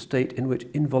experienced a state in which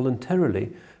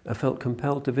involuntarily I felt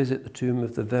compelled to visit the tomb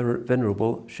of the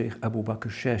venerable Sheikh Abu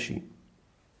Bakr Shashi.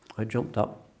 I jumped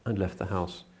up and left the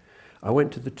house. I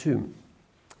went to the tomb.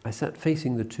 I sat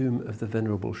facing the tomb of the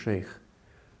venerable sheikh.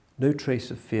 No trace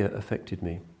of fear affected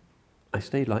me. I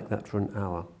stayed like that for an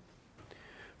hour.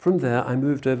 From there, I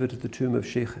moved over to the tomb of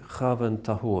Sheikh Khwaja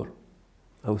Tahur.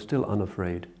 I was still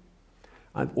unafraid.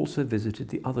 I've also visited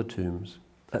the other tombs.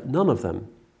 At none of them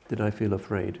did I feel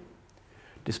afraid.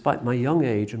 Despite my young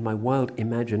age and my wild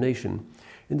imagination,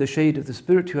 in the shade of the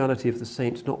spirituality of the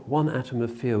saints, not one atom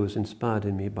of fear was inspired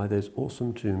in me by those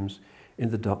awesome tombs in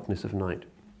the darkness of night.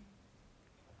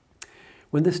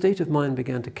 When this state of mind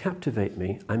began to captivate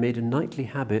me, I made a nightly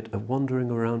habit of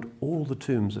wandering around all the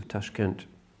tombs of Tashkent.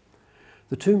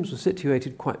 The tombs were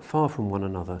situated quite far from one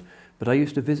another, but I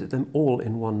used to visit them all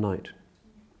in one night.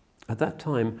 At that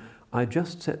time, I had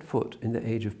just set foot in the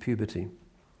age of puberty.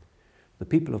 The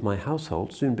people of my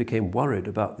household soon became worried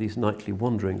about these nightly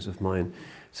wanderings of mine,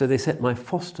 so they set my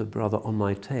foster brother on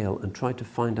my tail and tried to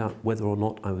find out whether or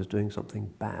not I was doing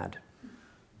something bad.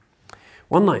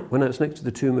 One night, when I was next to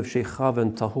the tomb of Sheikh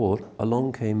Khwaja Tahur,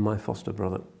 along came my foster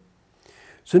brother.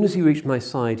 As soon as he reached my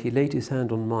side, he laid his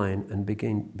hand on mine and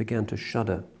began to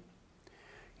shudder.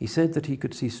 He said that he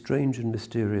could see strange and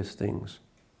mysterious things.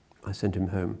 I sent him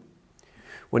home.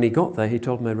 When he got there, he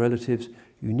told my relatives,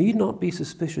 "You need not be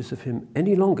suspicious of him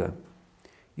any longer.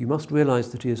 You must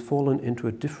realize that he has fallen into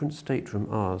a different state from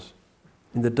ours.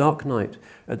 In the dark night,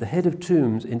 at the head of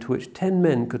tombs into which 10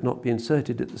 men could not be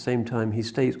inserted at the same time, he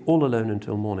stays all alone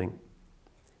until morning."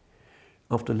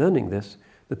 After learning this,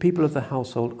 the people of the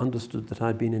household understood that I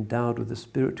had been endowed with a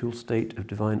spiritual state of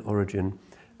divine origin,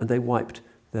 and they wiped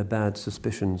their bad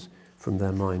suspicions from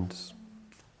their minds.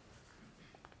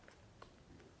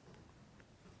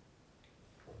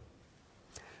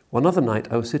 One other night,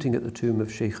 I was sitting at the tomb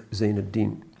of Sheikh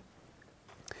Zainuddin.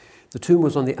 The tomb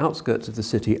was on the outskirts of the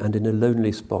city and in a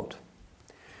lonely spot.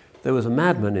 There was a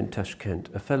madman in Tashkent,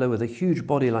 a fellow with a huge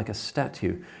body like a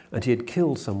statue, and he had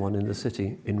killed someone in the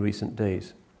city in recent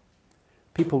days.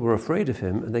 People were afraid of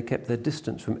him, and they kept their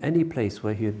distance from any place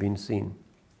where he had been seen.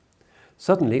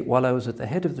 Suddenly, while I was at the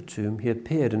head of the tomb, he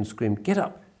appeared and screamed, "Get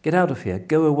up! Get out of here!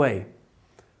 Go away!"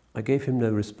 I gave him no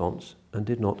response and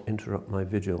did not interrupt my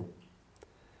vigil.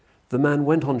 The man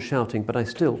went on shouting, but I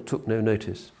still took no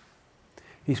notice.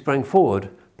 He sprang forward,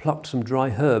 plucked some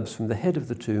dry herbs from the head of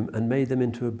the tomb and made them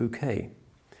into a bouquet.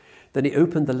 Then he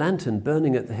opened the lantern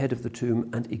burning at the head of the tomb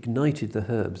and ignited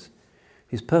the herbs.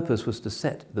 His purpose was to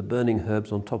set the burning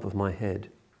herbs on top of my head.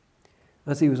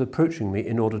 As he was approaching me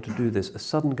in order to do this, a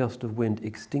sudden gust of wind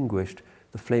extinguished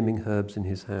the flaming herbs in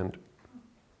his hand.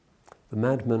 The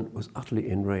madman was utterly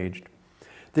enraged.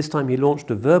 This time he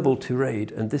launched a verbal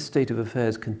tirade, and this state of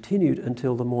affairs continued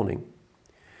until the morning.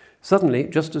 Suddenly,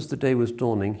 just as the day was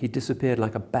dawning, he disappeared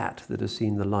like a bat that has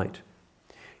seen the light.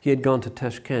 He had gone to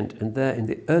Tashkent, and there in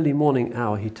the early morning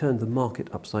hour he turned the market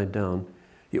upside down.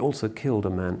 He also killed a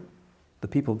man. The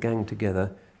people ganged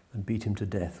together and beat him to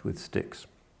death with sticks.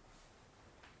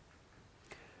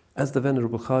 As the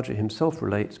Venerable Khwaja himself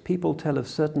relates, people tell of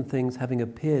certain things having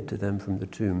appeared to them from the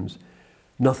tombs.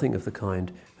 Nothing of the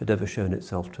kind had ever shown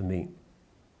itself to me.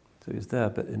 So he was there,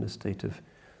 but in a state of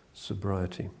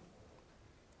sobriety.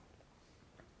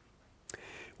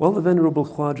 While the Venerable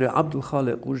Khwaja Abdul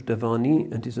Khaliq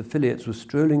Ujdavani and his affiliates were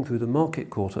strolling through the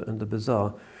market quarter and the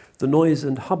bazaar, the noise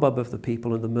and hubbub of the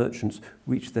people and the merchants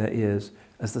reached their ears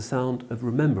as the sound of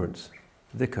remembrance,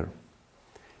 dhikr.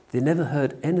 They never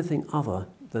heard anything other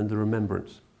than the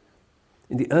remembrance.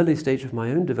 In the early stage of my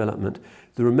own development,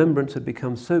 the remembrance had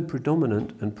become so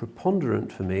predominant and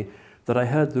preponderant for me that I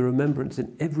heard the remembrance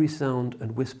in every sound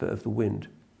and whisper of the wind.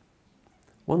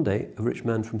 One day, a rich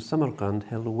man from Samarkand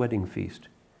held a wedding feast.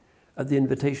 At the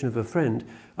invitation of a friend,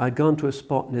 I had gone to a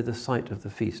spot near the site of the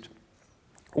feast.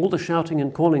 All the shouting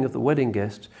and calling of the wedding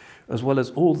guests, as well as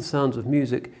all the sounds of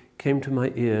music, came to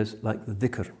my ears like the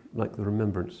dhikr, like the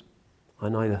remembrance. I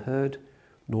neither heard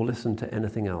nor listened to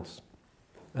anything else.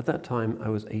 At that time, I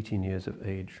was 18 years of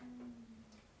age.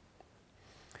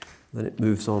 Then it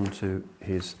moves on to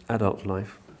his adult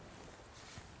life.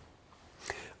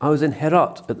 I was in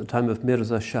Herat at the time of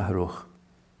Mirza Shahrukh,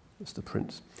 that's the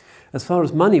prince. As far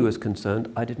as money was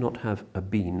concerned, I did not have a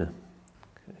bean.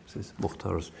 Okay, this is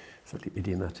Mukhtar's slightly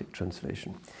idiomatic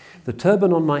translation. The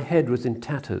turban on my head was in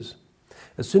tatters.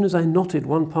 As soon as I knotted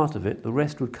one part of it, the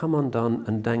rest would come undone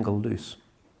and dangle loose.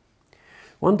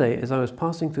 One day, as I was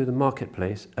passing through the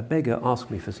marketplace, a beggar asked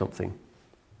me for something.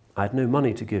 I had no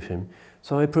money to give him,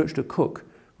 so I approached a cook,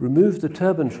 removed the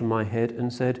turban from my head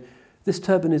and said, "This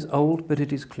turban is old, but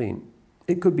it is clean.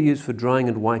 It could be used for drying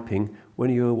and wiping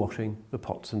when you are washing the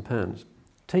pots and pans.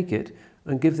 Take it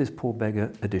and give this poor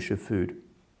beggar a dish of food."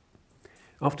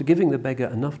 After giving the beggar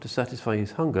enough to satisfy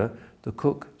his hunger, the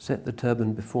cook set the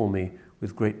turban before me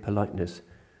with great politeness,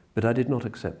 but I did not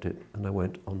accept it, and I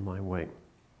went on my way.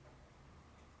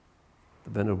 The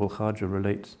Venerable Khwaja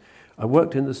relates, I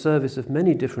worked in the service of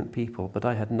many different people, but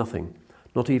I had nothing,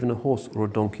 not even a horse or a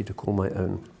donkey to call my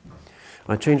own.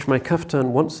 I changed my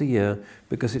kaftan once a year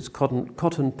because its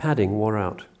cotton padding wore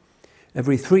out.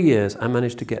 Every 3 years I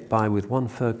managed to get by with one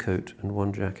fur coat and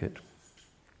one jacket.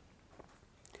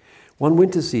 One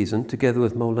winter season, together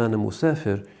with Maulana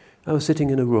Musafir, I was sitting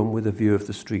in a room with a view of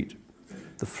the street.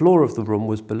 The floor of the room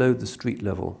was below the street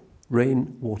level.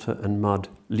 Rain, water and mud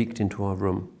leaked into our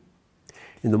room.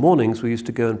 In the mornings we used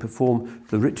to go and perform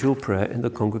the ritual prayer in the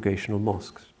congregational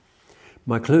mosques.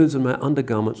 My clothes and my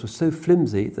undergarments were so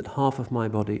flimsy that half of my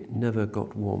body never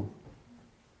got warm.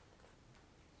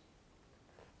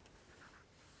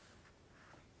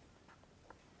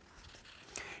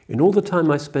 In all the time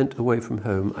I spent away from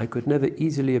home, I could never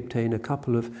easily obtain a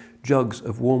couple of jugs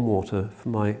of warm water for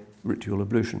my ritual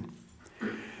ablution.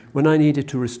 When I needed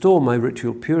to restore my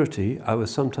ritual purity, I would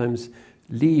sometimes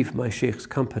leave my sheikh's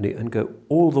company and go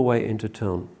all the way into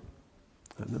town.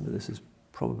 I remember this is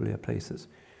probably a place that's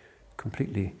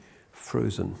completely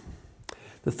frozen.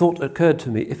 The thought occurred to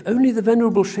me, if only the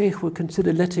Venerable Sheikh would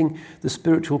consider letting the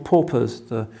spiritual paupers,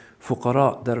 the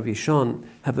fuqara, darvishan,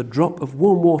 have a drop of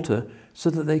warm water so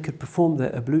that they could perform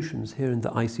their ablutions here in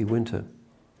the icy winter.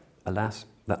 Alas,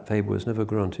 that favour was never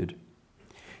granted.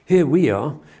 Here we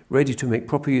are, ready to make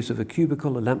proper use of a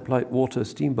cubicle, a lamplight, water,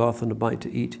 steam bath and a bite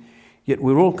to eat, yet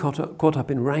we're all caught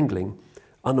up in wrangling,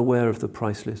 unaware of the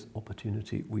priceless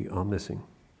opportunity we are missing.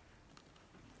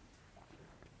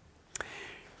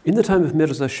 In the time of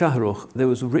Mirza Shahrukh, there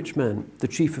was a rich man, the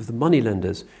chief of the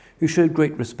moneylenders, who showed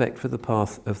great respect for the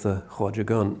path of the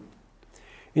Khwajagan.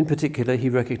 In particular, he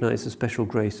recognized the special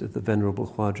grace of the Venerable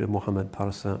Khwaja Muhammad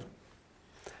Parsa.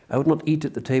 I would not eat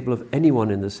at the table of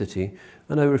anyone in the city,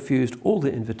 and I refused all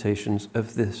the invitations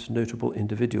of this notable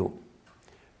individual.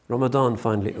 Ramadan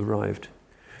finally arrived.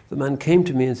 The man came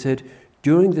to me and said,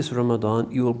 during this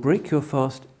Ramadan, you will break your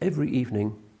fast every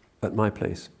evening at my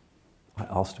place. I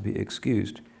asked to be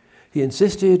excused. He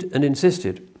insisted and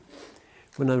insisted.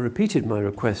 When I repeated my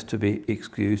request to be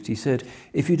excused, he said,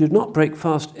 if you do not break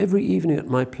fast every evening at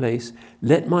my place,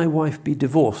 let my wife be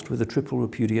divorced with a triple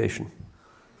repudiation.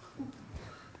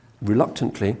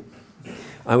 Reluctantly,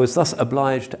 I was thus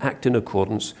obliged to act in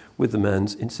accordance with the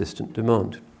man's insistent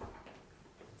demand.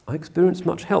 I experienced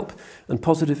much help and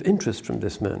positive interest from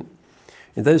this man.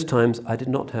 In those times, I did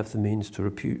not have the means to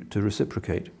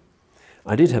reciprocate.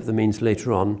 I did have the means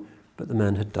later on, but the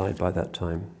man had died by that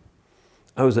time.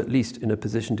 I was at least in a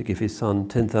position to give his son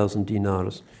 10,000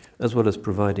 dinars, as well as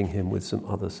providing him with some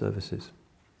other services.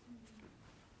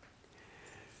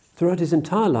 Throughout his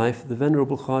entire life, the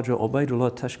Venerable Khwaja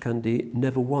Ubaidullah Tashkandi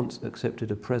never once accepted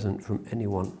a present from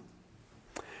anyone.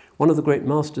 One of the great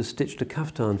masters stitched a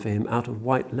kaftan for him out of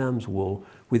white lamb's wool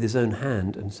with his own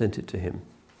hand and sent it to him.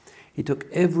 He took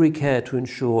every care to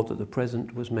ensure that the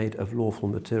present was made of lawful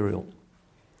material.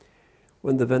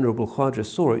 When the Venerable Khwaja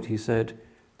saw it, he said,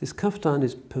 this kaftan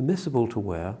is permissible to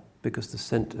wear because the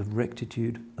scent of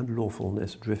rectitude and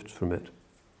lawfulness drifts from it.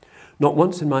 Not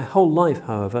once in my whole life,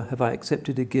 however, have I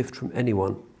accepted a gift from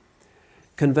anyone.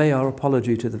 Convey our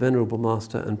apology to the Venerable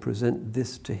Master and present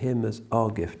this to him as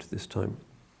our gift this time.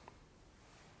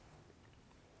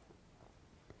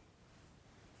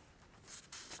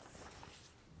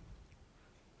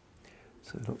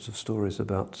 So lots of stories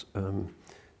about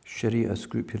Sharia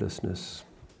scrupulousness.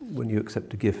 When you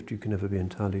accept a gift, you can never be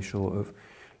entirely sure of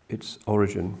its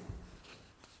origin.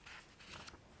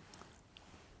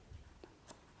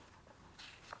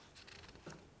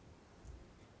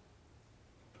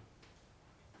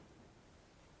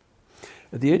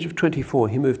 At the age of 24,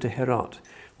 he moved to Herat,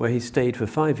 where he stayed for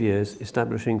 5 years,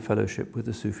 establishing fellowship with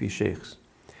the Sufi sheikhs.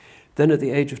 Then at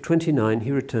the age of 29,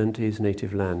 he returned to his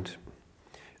native land.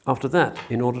 After that,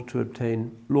 in order to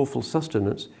obtain lawful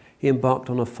sustenance, he embarked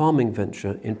on a farming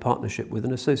venture in partnership with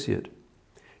an associate.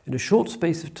 In a short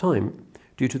space of time,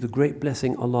 due to the great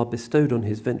blessing Allah bestowed on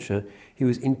his venture, he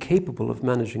was incapable of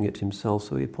managing it himself,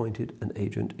 so he appointed an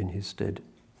agent in his stead.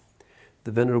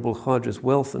 The Venerable Khwaja's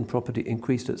wealth and property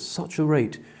increased at such a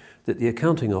rate that the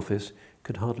accounting office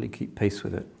could hardly keep pace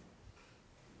with it.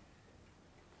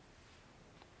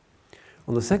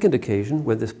 On the second occasion,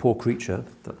 when this poor creature,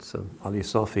 that's Ali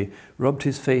Safi, rubbed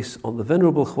his face on the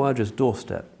Venerable Khwaja's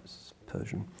doorstep,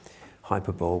 Persian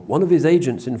hyperbole, one of his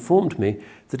agents informed me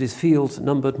that his fields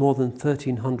numbered more than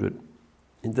 1,300.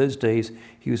 In those days,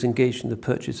 he was engaged in the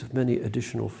purchase of many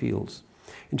additional fields.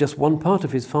 In just one part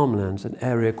of his farmlands, an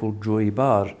area called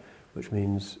Joibar, which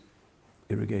means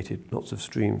irrigated lots of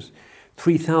streams.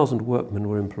 3,000 workmen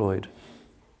were employed.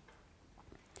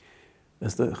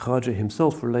 As the Khwaja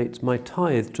himself relates, my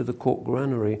tithe to the court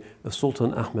granary of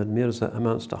Sultan Ahmed Mirza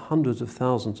amounts to hundreds of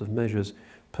thousands of measures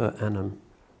per annum.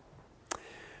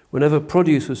 Whenever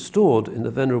produce was stored in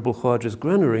the Venerable Khwaja's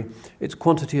granary, its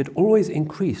quantity had always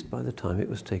increased by the time it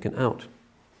was taken out.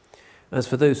 As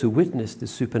for those who witnessed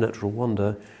this supernatural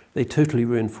wonder, they totally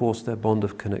reinforced their bond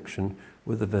of connection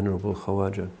with the Venerable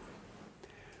Khwaja.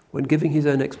 When giving his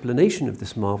own explanation of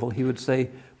this marvel, he would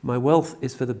say, "My wealth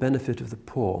is for the benefit of the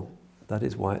poor." That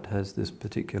is why it has this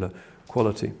particular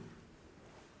quality.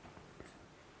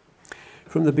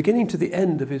 From the beginning to the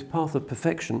end of his path of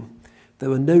perfection, there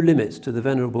were no limits to the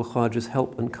Venerable Khwaja's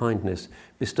help and kindness,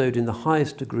 bestowed in the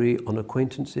highest degree on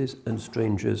acquaintances and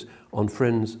strangers, on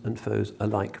friends and foes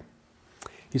alike.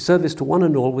 His service to one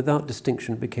and all, without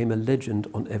distinction, became a legend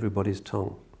on everybody's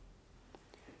tongue.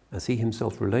 As he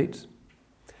himself relates,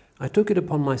 I took it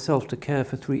upon myself to care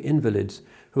for 3 invalids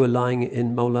who are lying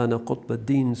in Maulana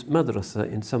Qutbuddin's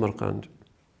madrasa in Samarkand.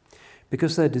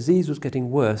 Because their disease was getting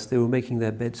worse, they were making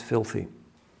their beds filthy.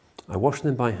 I washed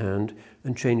them by hand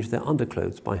and changed their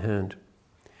underclothes by hand.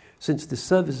 Since this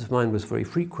service of mine was very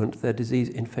frequent, their disease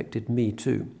infected me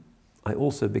too. I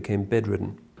also became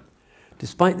bedridden.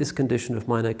 Despite this condition of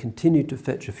mine, I continued to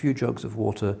fetch a few jugs of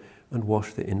water and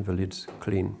wash the invalids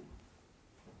clean.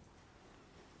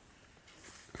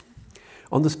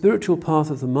 On the spiritual path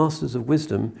of the Masters of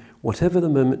Wisdom, whatever the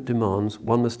moment demands,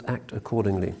 one must act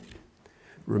accordingly.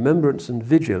 Remembrance and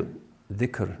vigil,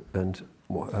 dhikr and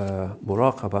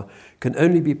muraqabah, can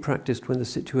only be practiced when the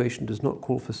situation does not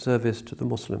call for service to the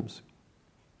Muslims.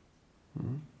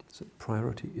 So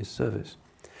priority is service.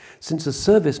 Since a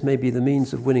service may be the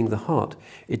means of winning the heart,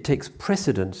 it takes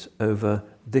precedence over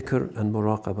dhikr and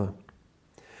muraqabah.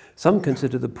 Some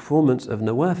consider the performance of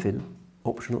nawafil,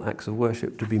 optional acts of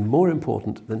worship, to be more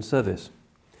important than service.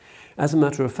 As a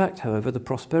matter of fact, however, the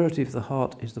prosperity of the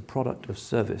heart is the product of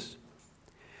service.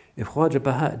 If Khwaja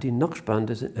Baha'u'ddin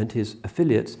Naqshband and his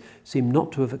affiliates seem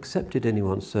not to have accepted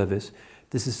anyone's service,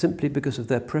 this is simply because of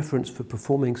their preference for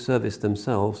performing service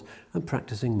themselves and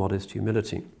practicing modest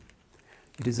humility.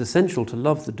 It is essential to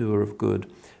love the doer of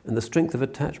good, and the strength of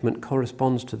attachment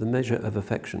corresponds to the measure of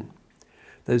affection.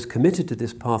 Those committed to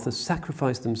this path have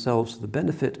sacrificed themselves for the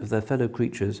benefit of their fellow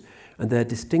creatures, and they are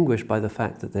distinguished by the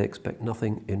fact that they expect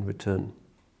nothing in return.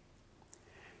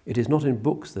 It is not in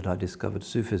books that I discovered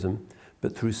Sufism,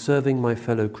 but through serving my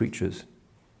fellow creatures.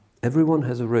 Everyone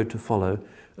has a road to follow,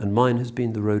 and mine has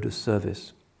been the road of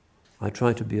service. I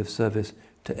try to be of service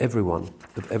to everyone.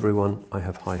 Of everyone I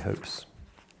have high hopes.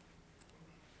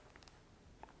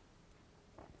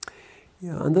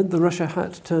 And then the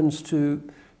Rashahat turns to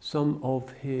some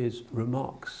of his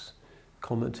remarks,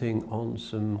 commenting on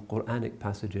some Quranic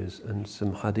passages and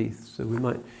some hadith. So we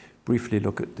might briefly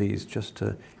look at these just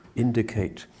to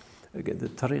indicate. Again, the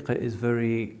tariqah is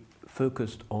very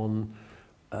focused on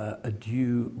a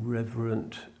due,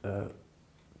 reverent,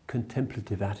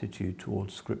 contemplative attitude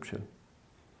towards Scripture,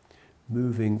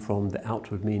 moving from the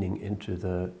outward meaning into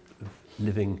the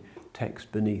living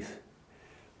text beneath.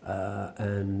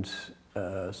 And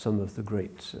some of the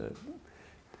great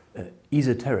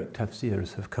esoteric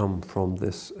tafsirs have come from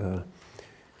this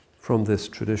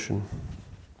tradition.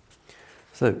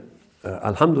 So,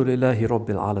 Alhamdulillahi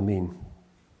Rabbil Alameen,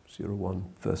 Surah 1,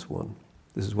 verse 1.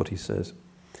 This is what he says.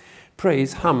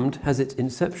 Praise, hamd, has its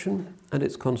inception and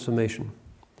its consummation.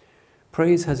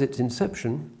 Praise has its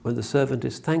inception when the servant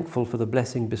is thankful for the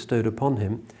blessing bestowed upon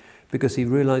him, because he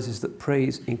realizes that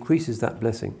praise increases that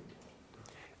blessing.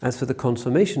 As for the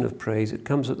consummation of praise, it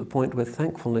comes at the point where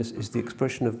thankfulness is the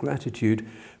expression of gratitude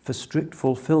for strict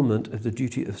fulfillment of the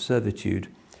duty of servitude,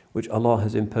 which Allah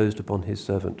has imposed upon His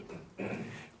servant.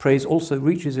 Praise also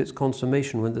reaches its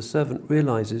consummation when the servant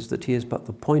realizes that he is but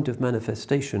the point of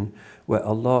manifestation where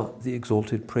Allah, the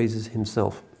Exalted, praises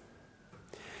Himself.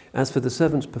 As for the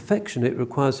servant's perfection, it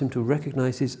requires him to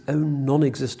recognize his own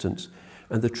non-existence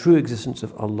and the true existence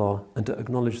of Allah, and to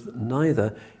acknowledge that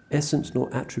neither essence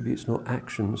nor attributes nor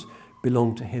actions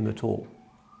belong to Him at all.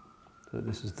 So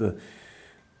this is the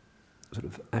sort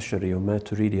of Ash'ari or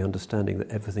Maturidi understanding that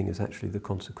everything is actually the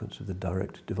consequence of the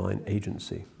direct divine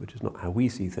agency, which is not how we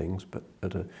see things, but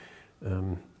at a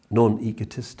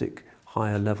non-egotistic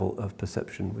higher level of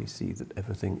perception we see that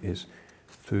everything is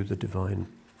through the divine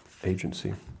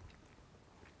agency.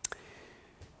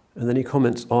 And then he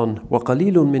comments on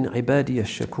وَقَلِيلٌ مِّنْ عِبَادِيَ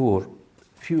الشَّكُورِ,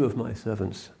 few of my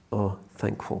servants are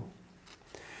thankful.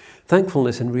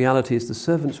 Thankfulness in reality is the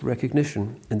servant's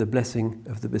recognition in the blessing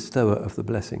of the bestower of the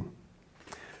blessing.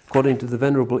 According to the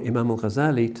Venerable Imam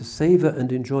al-Ghazali, to savour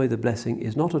and enjoy the blessing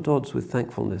is not at odds with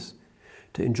thankfulness.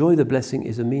 To enjoy the blessing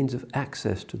is a means of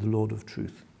access to the Lord of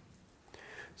Truth.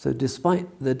 So despite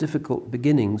their difficult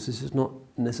beginnings, this is not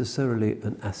necessarily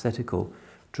an ascetical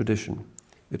tradition.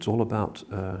 It's all about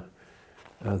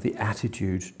the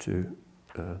attitude to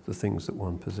the things that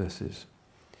one possesses.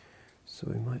 So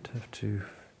we might have to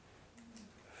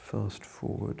fast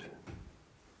forward.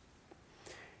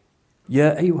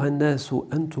 Ya ayyuhan nasu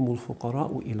antumul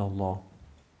fuqara'u ila Allah.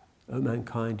 O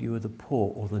mankind, you are the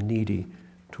poor or the needy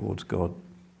towards God.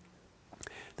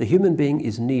 The human being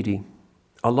is needy.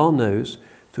 Allah knows,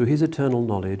 through His eternal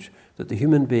knowledge, that the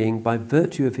human being, by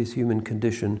virtue of his human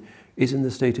condition, is in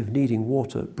the state of needing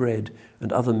water, bread,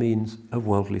 and other means of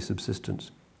worldly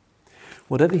subsistence.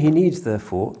 Whatever he needs,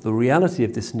 therefore, the reality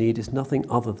of this need is nothing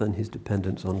other than his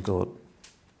dependence on God.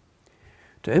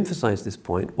 To emphasize this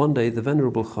point, one day the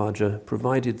Venerable Khwaja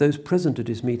provided those present at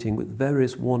his meeting with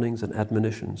various warnings and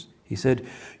admonitions. He said,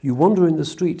 "You wander in the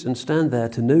streets and stand there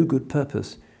to no good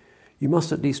purpose. You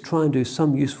must at least try and do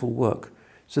some useful work,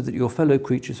 so that your fellow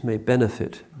creatures may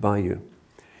benefit by you.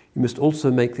 You must also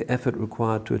make the effort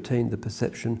required to attain the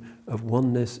perception of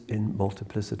oneness in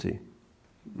multiplicity."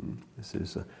 This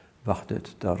is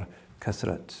Wahdat dar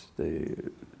Kasrat,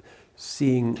 the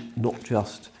seeing not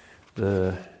just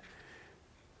the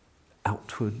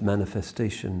outward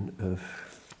manifestation of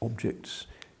objects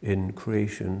in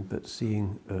creation, but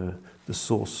seeing the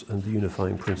source and the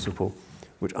unifying principle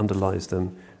which underlies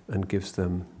them and gives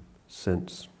them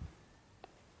sense.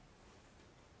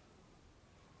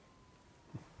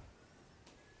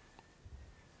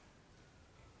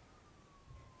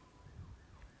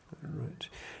 Right.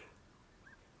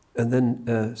 And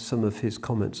then some of his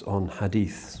comments on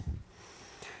hadiths.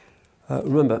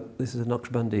 Remember, this is a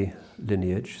Naqshbandi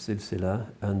lineage, silsila,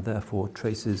 and therefore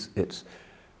traces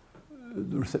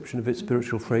the reception of its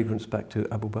spiritual fragrance back to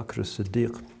Abu Bakr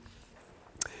as-Siddiq.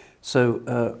 So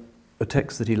a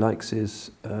text that he likes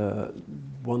is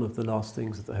one of the last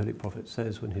things that the Holy Prophet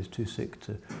says when he's too sick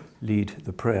to lead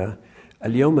the prayer.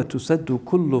 Al-yawma tusaddu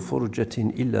kullu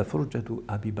furjatin illa furjatu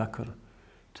Abi Bakr.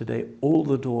 Today all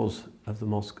the doors of the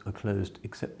mosque are closed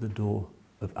except the door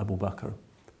of Abu Bakr,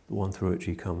 the one through which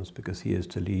he comes, because he is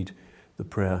to lead the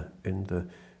prayer in the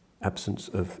absence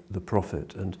of the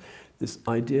Prophet. And this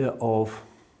idea of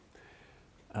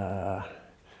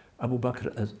Abu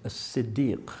Bakr as a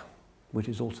Siddiq, which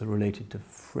is also related to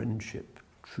friendship,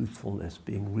 truthfulness,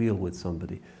 being real with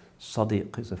somebody.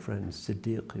 Sadiq is a friend,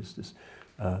 Siddiq is this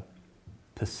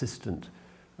persistent,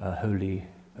 holy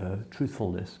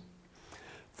truthfulness.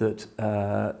 That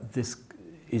this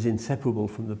is inseparable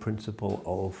from the principle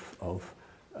of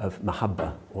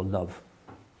mahabba, or love.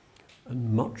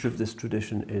 And much of this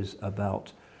tradition is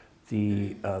about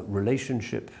the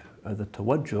relationship, the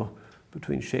tawajjuh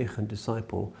between sheikh and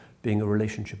disciple being a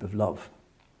relationship of love.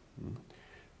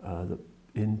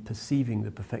 In perceiving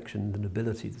the perfection, the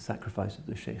nobility, the sacrifice of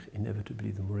the sheikh,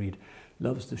 inevitably the murid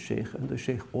loves the sheikh, and the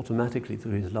sheikh automatically,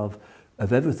 through his love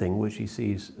of everything which he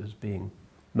sees as being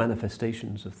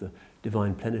manifestations of the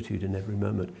divine plenitude in every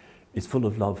moment, is full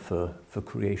of love for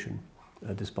creation,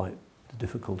 despite the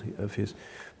difficulty of his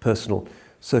personal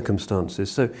circumstances.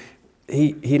 So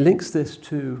he links this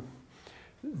to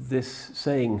this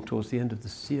saying towards the end of the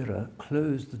Sirr,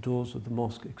 "Close the doors of the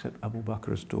mosque except Abu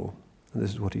Bakr's door." And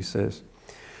this is what he says.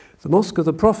 "The mosque of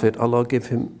the Prophet, Allah give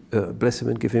him, bless him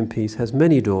and give him peace, has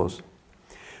many doors.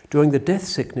 During the death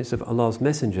sickness of Allah's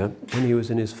Messenger, when he was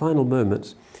in his final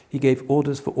moments, he gave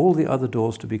orders for all the other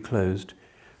doors to be closed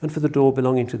and for the door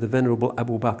belonging to the Venerable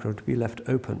Abu Bakr to be left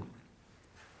open.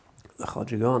 The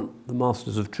Khwajagan, the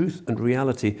masters of truth and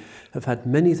reality, have had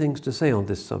many things to say on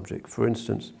this subject. For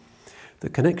instance, the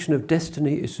connection of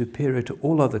destiny is superior to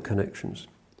all other connections.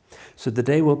 So the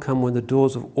day will come when the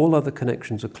doors of all other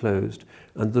connections are closed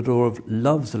and the door of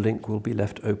love's link will be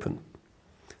left open.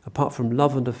 Apart from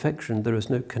love and affection, there is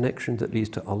no connection that leads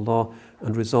to Allah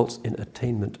and results in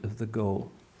attainment of the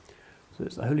goal." So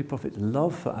it's the Holy Prophet's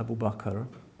love for Abu Bakr,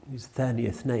 his thani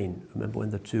ithnain. Remember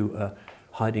when the two are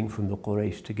hiding from the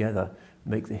Quraysh together,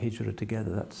 make the hijrah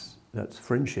together, that's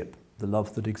friendship, the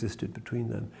love that existed between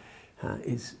them,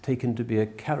 is taken to be a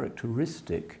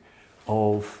characteristic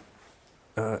of,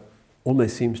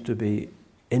 almost seems to be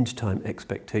end-time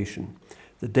expectation.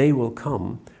 The day will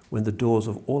come when the doors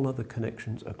of all other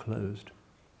connections are closed.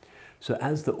 So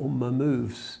as the Ummah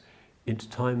moves into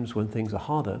times when things are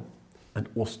harder and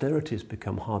austerities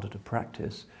become harder to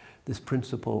practice, this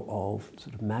principle of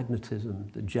sort of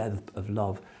magnetism, the jadb of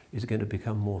love, is going to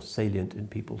become more salient in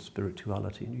people's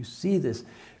spirituality. And you see this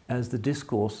as the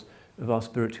discourse of our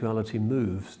spirituality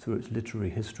moves through its literary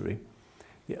history.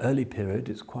 the early period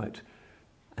is quite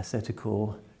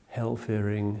ascetical,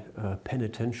 hell-fearing,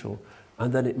 penitential,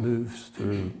 and then it moves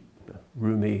through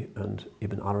Rumi and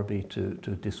Ibn Arabi to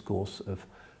a discourse of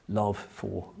love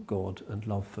for God and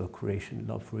love for creation,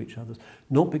 love for each other.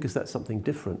 Not because that's something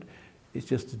different, it's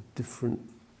just a different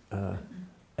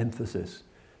emphasis,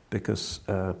 because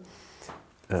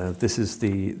this is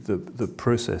the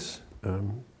process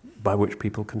by which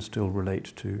people can still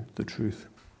relate to the truth.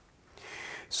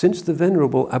 Since the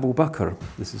Venerable Abu Bakr,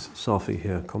 this is Safi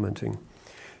here commenting,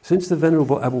 since the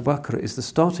Venerable Abu Bakr is the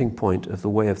starting point of the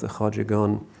way of the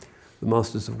Khwajagan, the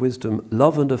Masters of Wisdom,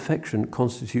 love and affection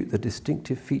constitute the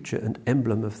distinctive feature and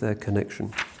emblem of their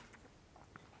connection.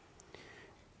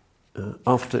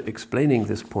 After explaining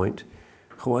this point,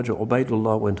 Khwaja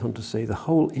Ubaidullah went on to say, the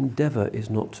whole endeavour is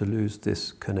not to lose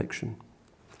this connection.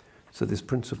 So this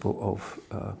principle of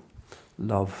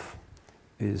love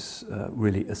is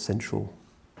really essential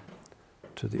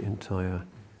to the entire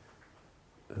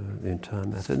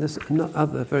matter. And there's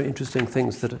other very interesting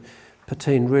things that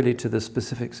pertain really to the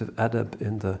specifics of adab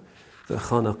in the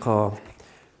khanaqah,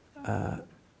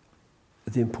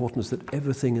 the importance that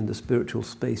everything in the spiritual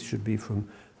space should be from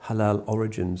halal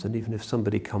origins, and even if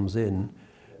somebody comes in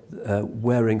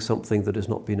wearing something that has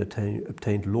not been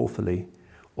obtained lawfully,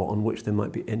 or on which there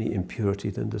might be any impurity,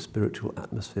 then the spiritual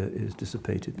atmosphere is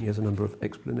dissipated. And he has a number of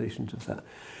explanations of that.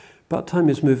 But time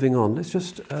is moving on. Let's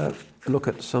just look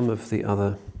at some of the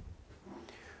other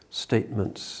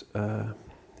statements.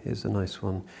 Here's a nice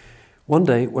one. One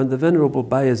day, when the Venerable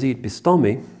Bayazid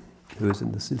Bistami, who is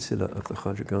in the silsila of the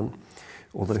Khwajagan,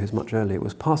 although he's much earlier,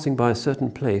 was passing by a certain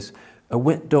place, a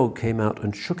wet dog came out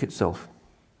and shook itself.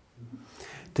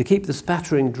 To keep the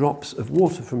spattering drops of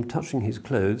water from touching his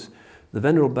clothes, the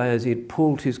Venerable Bayazid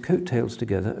pulled his coattails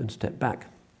together and stepped back.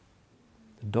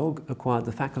 The dog acquired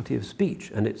the faculty of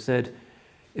speech, and it said,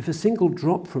 "If a single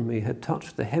drop from me had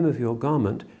touched the hem of your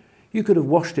garment, you could have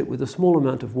washed it with a small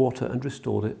amount of water and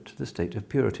restored it to the state of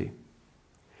purity.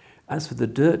 As for the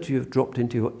dirt you have dropped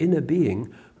into your inner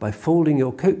being by folding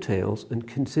your coattails and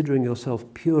considering yourself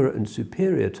pure and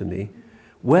superior to me,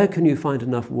 where can you find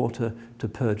enough water to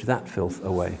purge that filth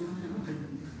away?"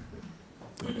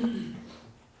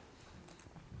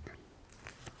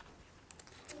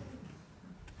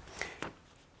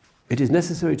 It is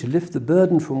necessary to lift the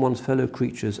burden from one's fellow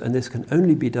creatures, and this can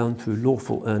only be done through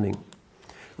lawful earning.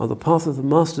 On the path of the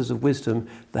Masters of Wisdom,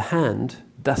 the hand,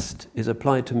 dust, is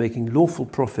applied to making lawful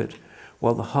profit,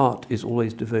 while the heart is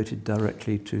always devoted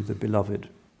directly to the Beloved.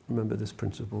 Remember this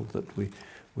principle that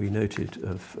we noted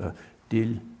of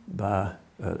dil ba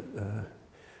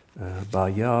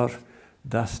yar,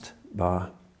 dast ba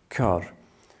kar,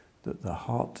 that the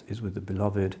heart is with the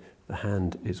Beloved, the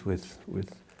hand is with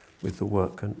the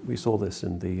work. And we saw this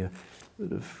in the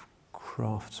sort of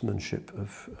craftsmanship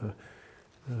of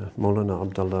Maulana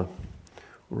Abdullah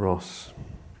Ross.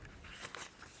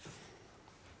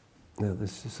 Now,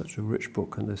 this is such a rich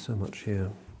book, and there's so much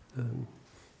here.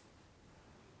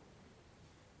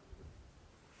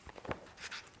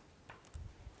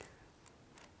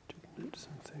 Note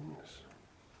some things.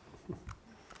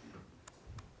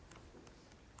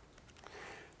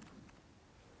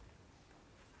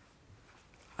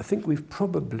 I think we've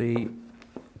probably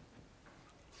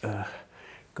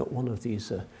got one of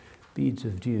these beads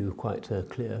of dew quite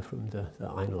clear from the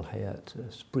Ain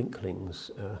al-Hayat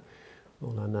sprinklings.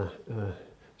 Maulana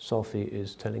Safi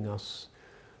is telling us,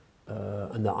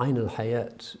 and the Ain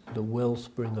al-Hayat, the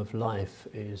wellspring of life,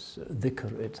 is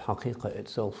dhikr, it's haqiqah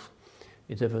itself.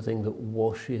 It's everything that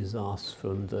washes us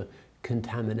from the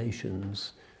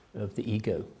contaminations of the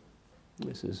ego.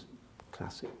 This is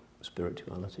classic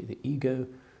spirituality. The ego,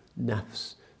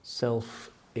 nafs,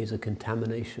 self, is a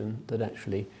contamination that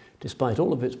actually, despite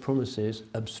all of its promises,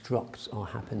 obstructs our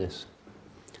happiness.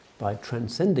 By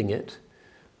transcending it,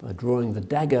 by drawing the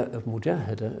dagger of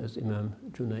mujahada, as Imam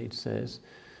Junaid says,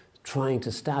 trying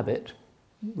to stab it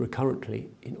recurrently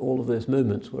in all of those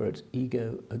moments where it's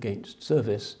ego against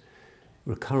service,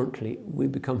 recurrently we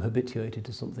become habituated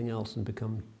to something else and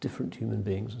become different human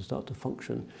beings and start to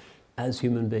function as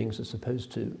human beings are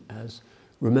supposed to, as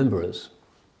rememberers.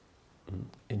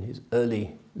 In his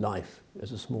early life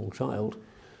as a small child,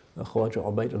 Khwaja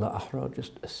Ubaidullah Ahrar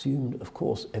just assumed, of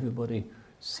course, everybody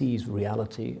sees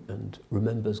reality and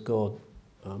remembers God.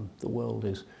 The world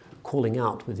is calling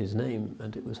out with his name,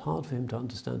 and it was hard for him to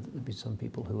understand that there'd be some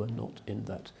people who are not in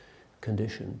that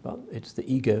condition. But it's the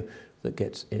ego that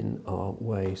gets in our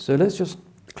way. So let's just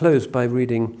close by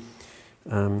reading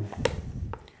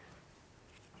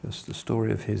just the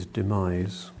story of his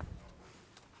demise.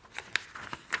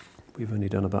 We've only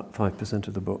done about 5%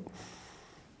 of the book.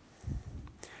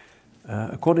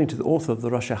 According to the author of the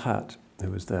Rashahat,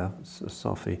 who was there,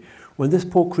 Safi, when this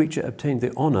poor creature obtained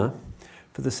the honor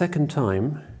for the second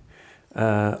time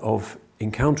of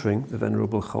encountering the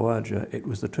Venerable Khwaja, it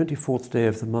was the 24th day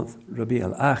of the month Rabi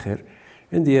al-Akhir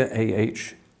in the year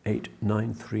AH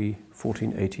 893,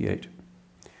 1488.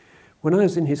 When I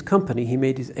was in his company, he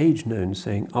made his age known,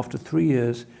 saying, "After 3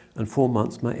 years and 4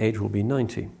 months, my age will be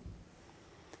 90.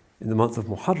 In the month of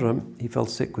Muharram, he fell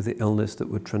sick with the illness that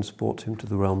would transport him to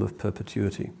the realm of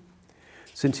perpetuity.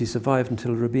 Since he survived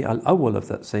until Rabi al-Awwal of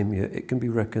that same year, it can be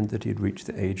reckoned that he had reached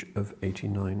the age of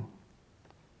 89.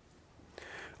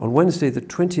 On Wednesday, the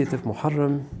 20th of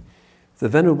Muharram, the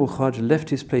Venerable Khwaja left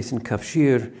his place in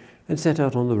Kafshir and set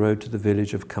out on the road to the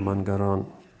village of Kamangaran.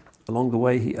 Along the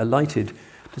way, he alighted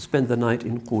to spend the night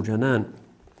in Qujanan.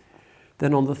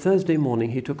 Then on the Thursday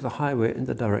morning, he took the highway in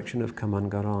the direction of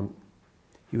Kamangaran.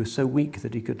 He was so weak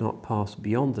that he could not pass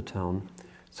beyond the town,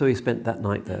 so he spent that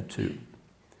night there too.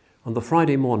 On the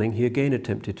Friday morning, he again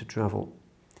attempted to travel.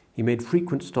 He made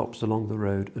frequent stops along the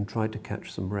road and tried to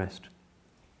catch some rest.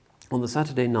 On the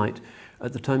Saturday night,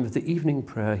 at the time of the evening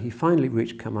prayer, he finally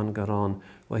reached Kamangaran,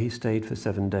 where he stayed for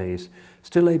 7 days,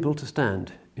 still able to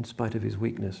stand in spite of his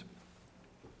weakness.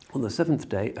 On the 7th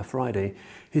day, a Friday,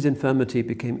 his infirmity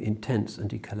became intense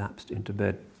and he collapsed into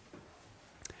bed.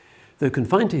 Though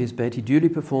confined to his bed, he duly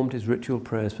performed his ritual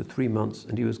prayers for 3 months,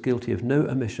 and he was guilty of no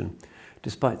omission,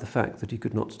 despite the fact that he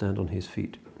could not stand on his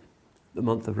feet. The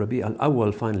month of Rabi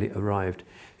al-Awwal finally arrived.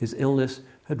 His illness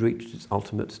had reached its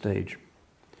ultimate stage.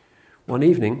 One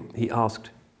evening, he asked,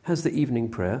 "Has the evening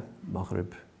prayer,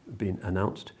 Maghrib, been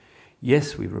announced?"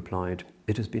 "Yes," we replied,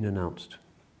 "it has been announced."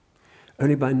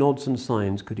 Only by nods and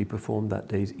signs could he perform that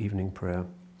day's evening prayer.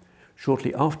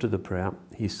 Shortly after the prayer,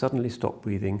 he suddenly stopped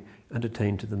breathing and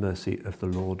attained to the mercy of the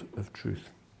Lord of Truth.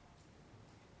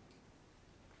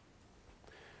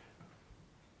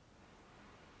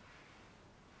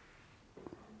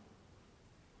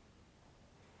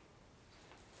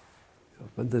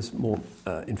 But there's more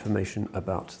information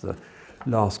about the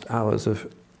last hours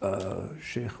of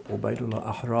Sheikh Ubaidullah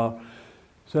Ahrar.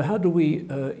 So how do we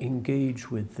engage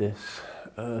with this?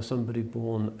 Somebody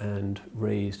born and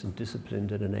raised and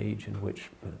disciplined at an age in which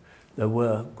there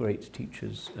were great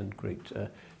teachers and great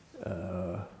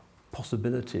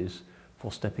possibilities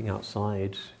for stepping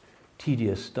outside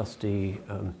tedious, dusty,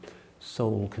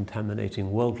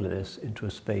 soul-contaminating worldliness into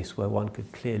a space where one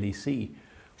could clearly see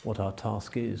what our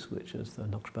task is, which, as the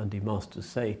Naqshbandi masters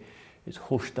say, is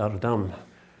hosh dardam,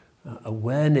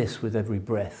 awareness with every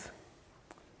breath.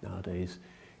 Nowadays,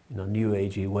 in a new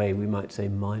agey way, we might say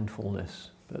mindfulness,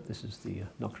 but this is the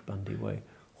Naqshbandi way.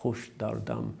 Hosh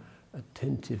dardam,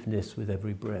 attentiveness with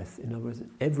every breath. In other words,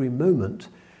 every moment,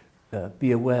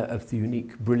 be aware of the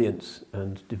unique brilliance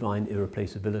and divine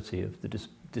irreplaceability of the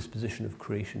disposition of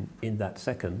creation in that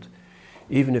second,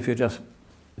 even if you're just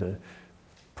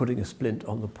putting a splint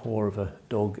on the paw of a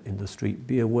dog in the street.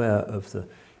 Be aware of the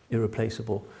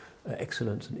irreplaceable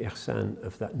excellence and ihsan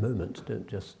of that moment. Don't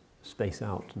just space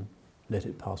out and let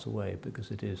it pass away,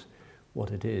 because it is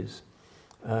what it is.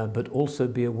 But also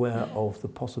be aware of the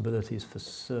possibilities for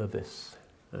service.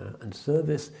 And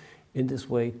service in this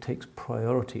way takes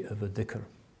priority over dhikr.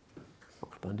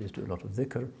 Naqshbandis do a lot of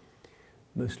dhikr,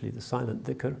 mostly the silent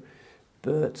dhikr,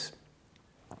 but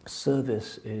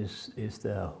service is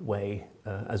their way,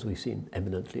 as we've seen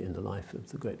eminently in the life of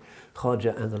the great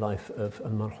Khwaja and the life of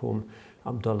Al-Marhum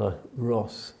Abdullah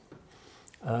Ross.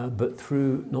 But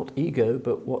through not ego,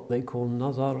 but what they call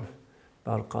nazar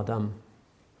bar qadam.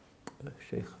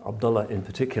 Sheikh Abdullah in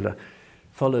particular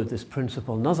followed this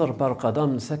principle. Nazar bar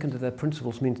qadam, the second of their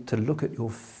principles, means to look at your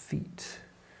feet,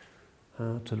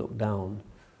 to look down,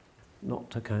 not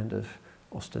to kind of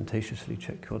ostentatiously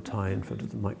check your tie in front of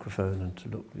the microphone and to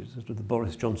look, sort of the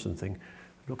Boris Johnson thing,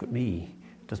 look at me.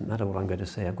 It doesn't matter what I'm going to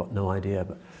say, I've got no idea,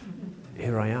 but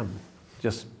here I am.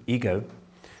 Just ego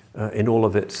in all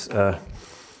of its, at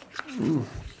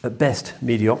best,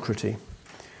 mediocrity.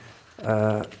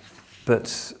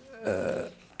 But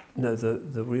no,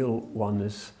 the real one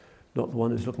is not the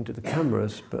one who's looking to the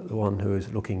cameras, but the one who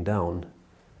is looking down.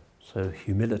 So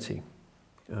humility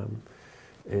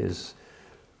is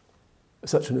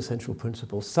such an essential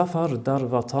principle. Safar dar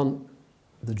watan,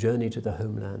 the journey to the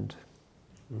homeland.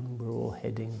 We're all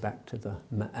heading back to the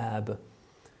ma'ab,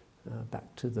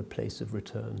 back to the place of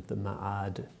return, the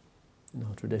ma'ad. In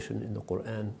our tradition, in the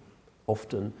Quran,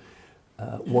 often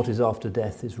what is after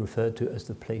death is referred to as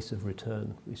the place of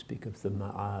return. We speak of the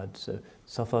ma'ad. So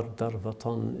safar dar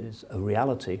watan is a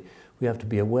reality. We have to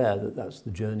be aware that that's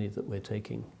the journey that we're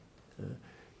taking.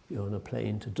 You're on a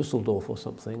plane to Dusseldorf or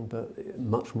something, but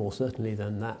much more certainly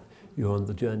than that, you're on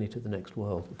the journey to the next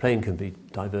world. The plane can be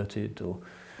diverted, or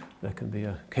there can be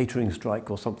a catering strike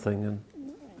or something, and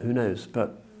who knows.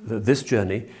 But this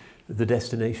journey, the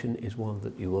destination is one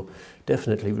that you will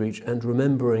definitely reach, and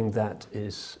remembering that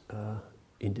is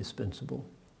indispensable.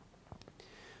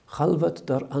 Khalvat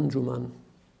dar anjuman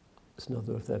is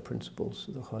another of their principles,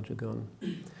 the Khwajagan.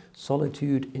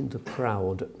 Solitude in the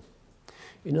crowd.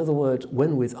 In other words,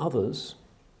 when with others,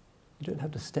 you don't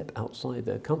have to step outside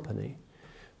their company,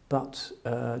 but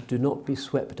do not be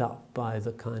swept up by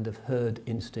the kind of herd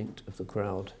instinct of the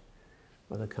crowd,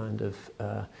 by the kind of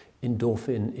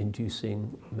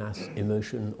endorphin-inducing mass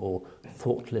emotion or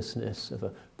thoughtlessness of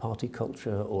a party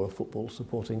culture or a football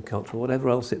supporting culture, whatever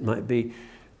else it might be.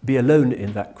 Be alone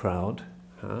in that crowd,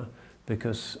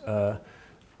 because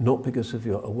not because of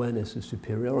your awareness of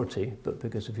superiority, but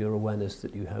because of your awareness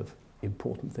that you have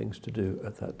important things to do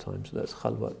at that time. So that's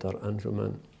khalwat dar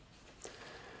anjuman.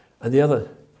 And the other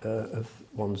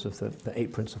ones of the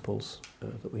 8 principles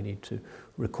that we need to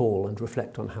recall and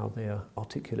reflect on how they are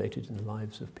articulated in the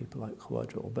lives of people like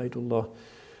Khwaja or Ubaidullah.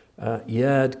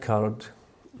 Yad kard,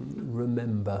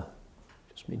 remember,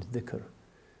 just means dhikr.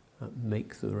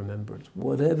 Make the remembrance.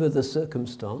 Whatever the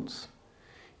circumstance,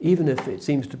 even if it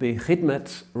seems to be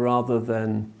khidmat rather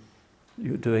than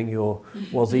you doing your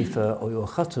wazifa or your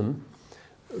khatam,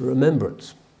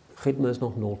 remembrance. Khidmah is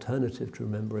not an alternative to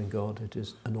remembering God, it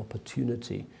is an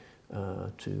opportunity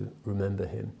to remember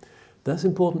Him. That's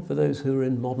important for those who are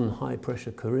in modern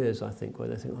high-pressure careers, I think, where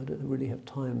they think, I don't really have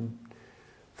time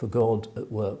for God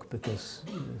at work because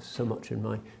there's so much in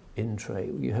my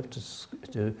in-tray. You have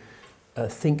to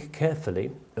think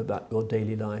carefully about your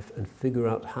daily life and figure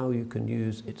out how you can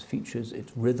use its features,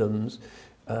 its rhythms,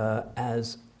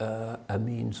 as a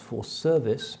means for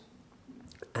service,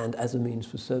 and as a means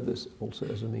for service, also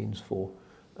as a means for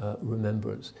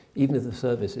remembrance. Even if the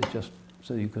service is just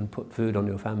so you can put food on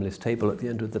your family's table at the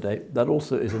end of the day, that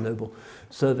also is a noble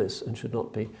service and should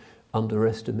not be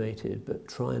underestimated, but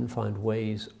try and find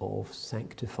ways of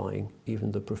sanctifying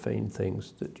even the profane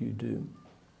things that you do.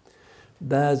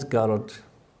 Bazgarad,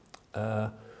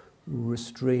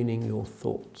 restraining your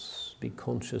thoughts. Be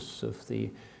conscious of the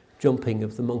jumping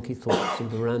of the monkey thoughts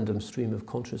and the random stream of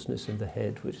consciousness in the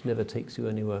head, which never takes you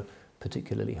anywhere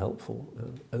particularly helpful.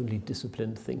 Only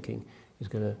disciplined thinking is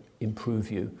going to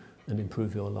improve you and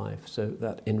improve your life. So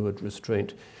that inward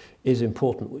restraint is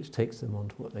important, which takes them on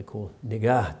to what they call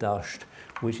nigah dasht,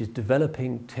 which is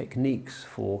developing techniques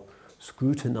for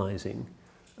scrutinizing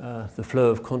the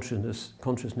flow of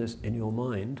consciousness in your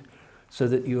mind, so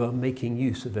that you are making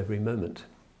use of every moment.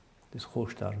 This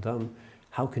khosh dardam,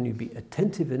 how can you be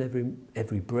attentive in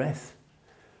every breath?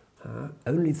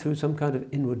 Only through some kind of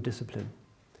inward discipline,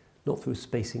 not through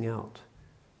spacing out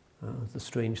the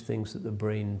strange things that the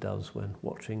brain does when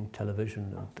watching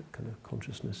television, and the kind of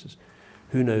consciousness is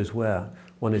who knows where.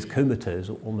 One is comatose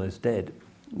or almost dead.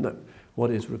 No,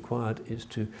 what is required is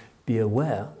to be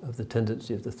aware of the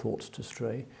tendency of the thoughts to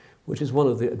stray, which is one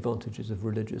of the advantages of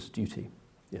religious duty.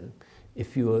 You know,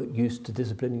 if you are used to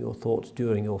disciplining your thoughts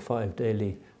during your 5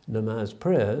 daily namaz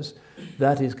prayers,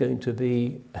 that is going to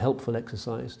be a helpful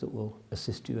exercise that will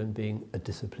assist you in being a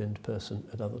disciplined person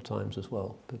at other times as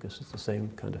well, because it's the same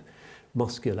kind of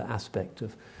muscular aspect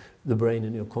of the brain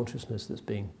and your consciousness that's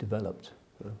being developed.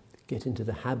 Get into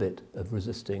the habit of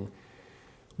resisting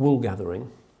wool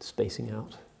gathering, spacing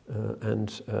out,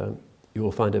 and you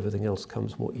will find everything else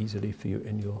comes more easily for you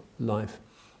in your life.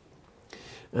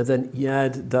 And then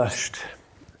yad dasht,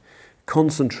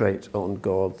 concentrate on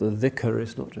God. The dhikr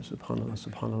is not just subhanallah,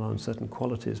 subhanallah and certain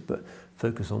qualities, but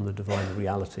focus on the divine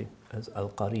reality as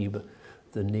al-qarib,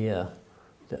 the near,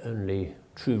 the only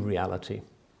true reality.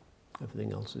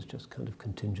 Everything else is just kind of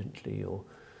contingently or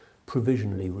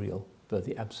provisionally real, but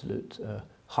the absolute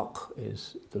haqq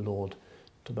is the Lord,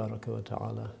 tabaraka wa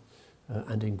ta'ala,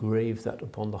 and engrave that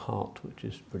upon the heart, which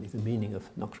is really the meaning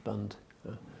of Naqshband.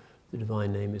 The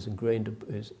divine name is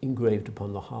engraved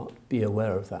upon the heart. Be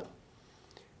aware of that.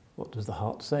 What does the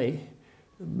heart say?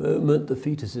 The moment the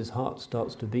fetus's heart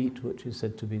starts to beat, which is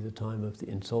said to be the time of the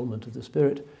ensoulment of the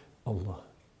spirit, Allah,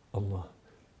 Allah,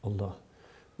 Allah.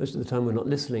 Most of the time we're not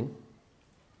listening.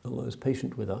 Allah is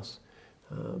patient with us.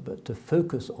 But to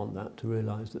focus on that, to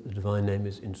realize that the divine name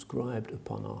is inscribed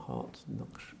upon our hearts,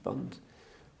 Naqshband,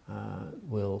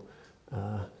 will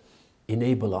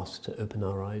enable us to open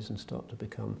our eyes and start to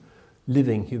become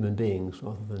living human beings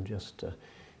rather than just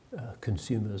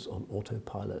consumers on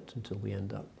autopilot until we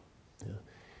end up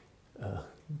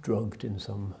drugged in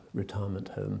some retirement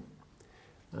home.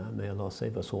 May Allah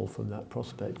save us all from that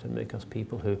prospect and make us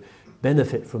people who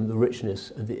benefit from the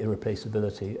richness and the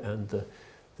irreplaceability and the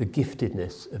the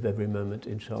giftedness of every moment,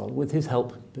 inshallah, with his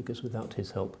help, because without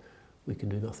his help, we can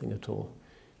do nothing at all.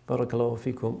 Barakallahu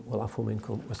fikum wal afu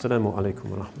minkum. Wassalamu alaikum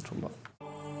wa rahmatullah.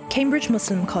 Cambridge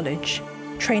Muslim College,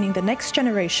 training the next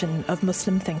generation of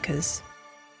Muslim thinkers.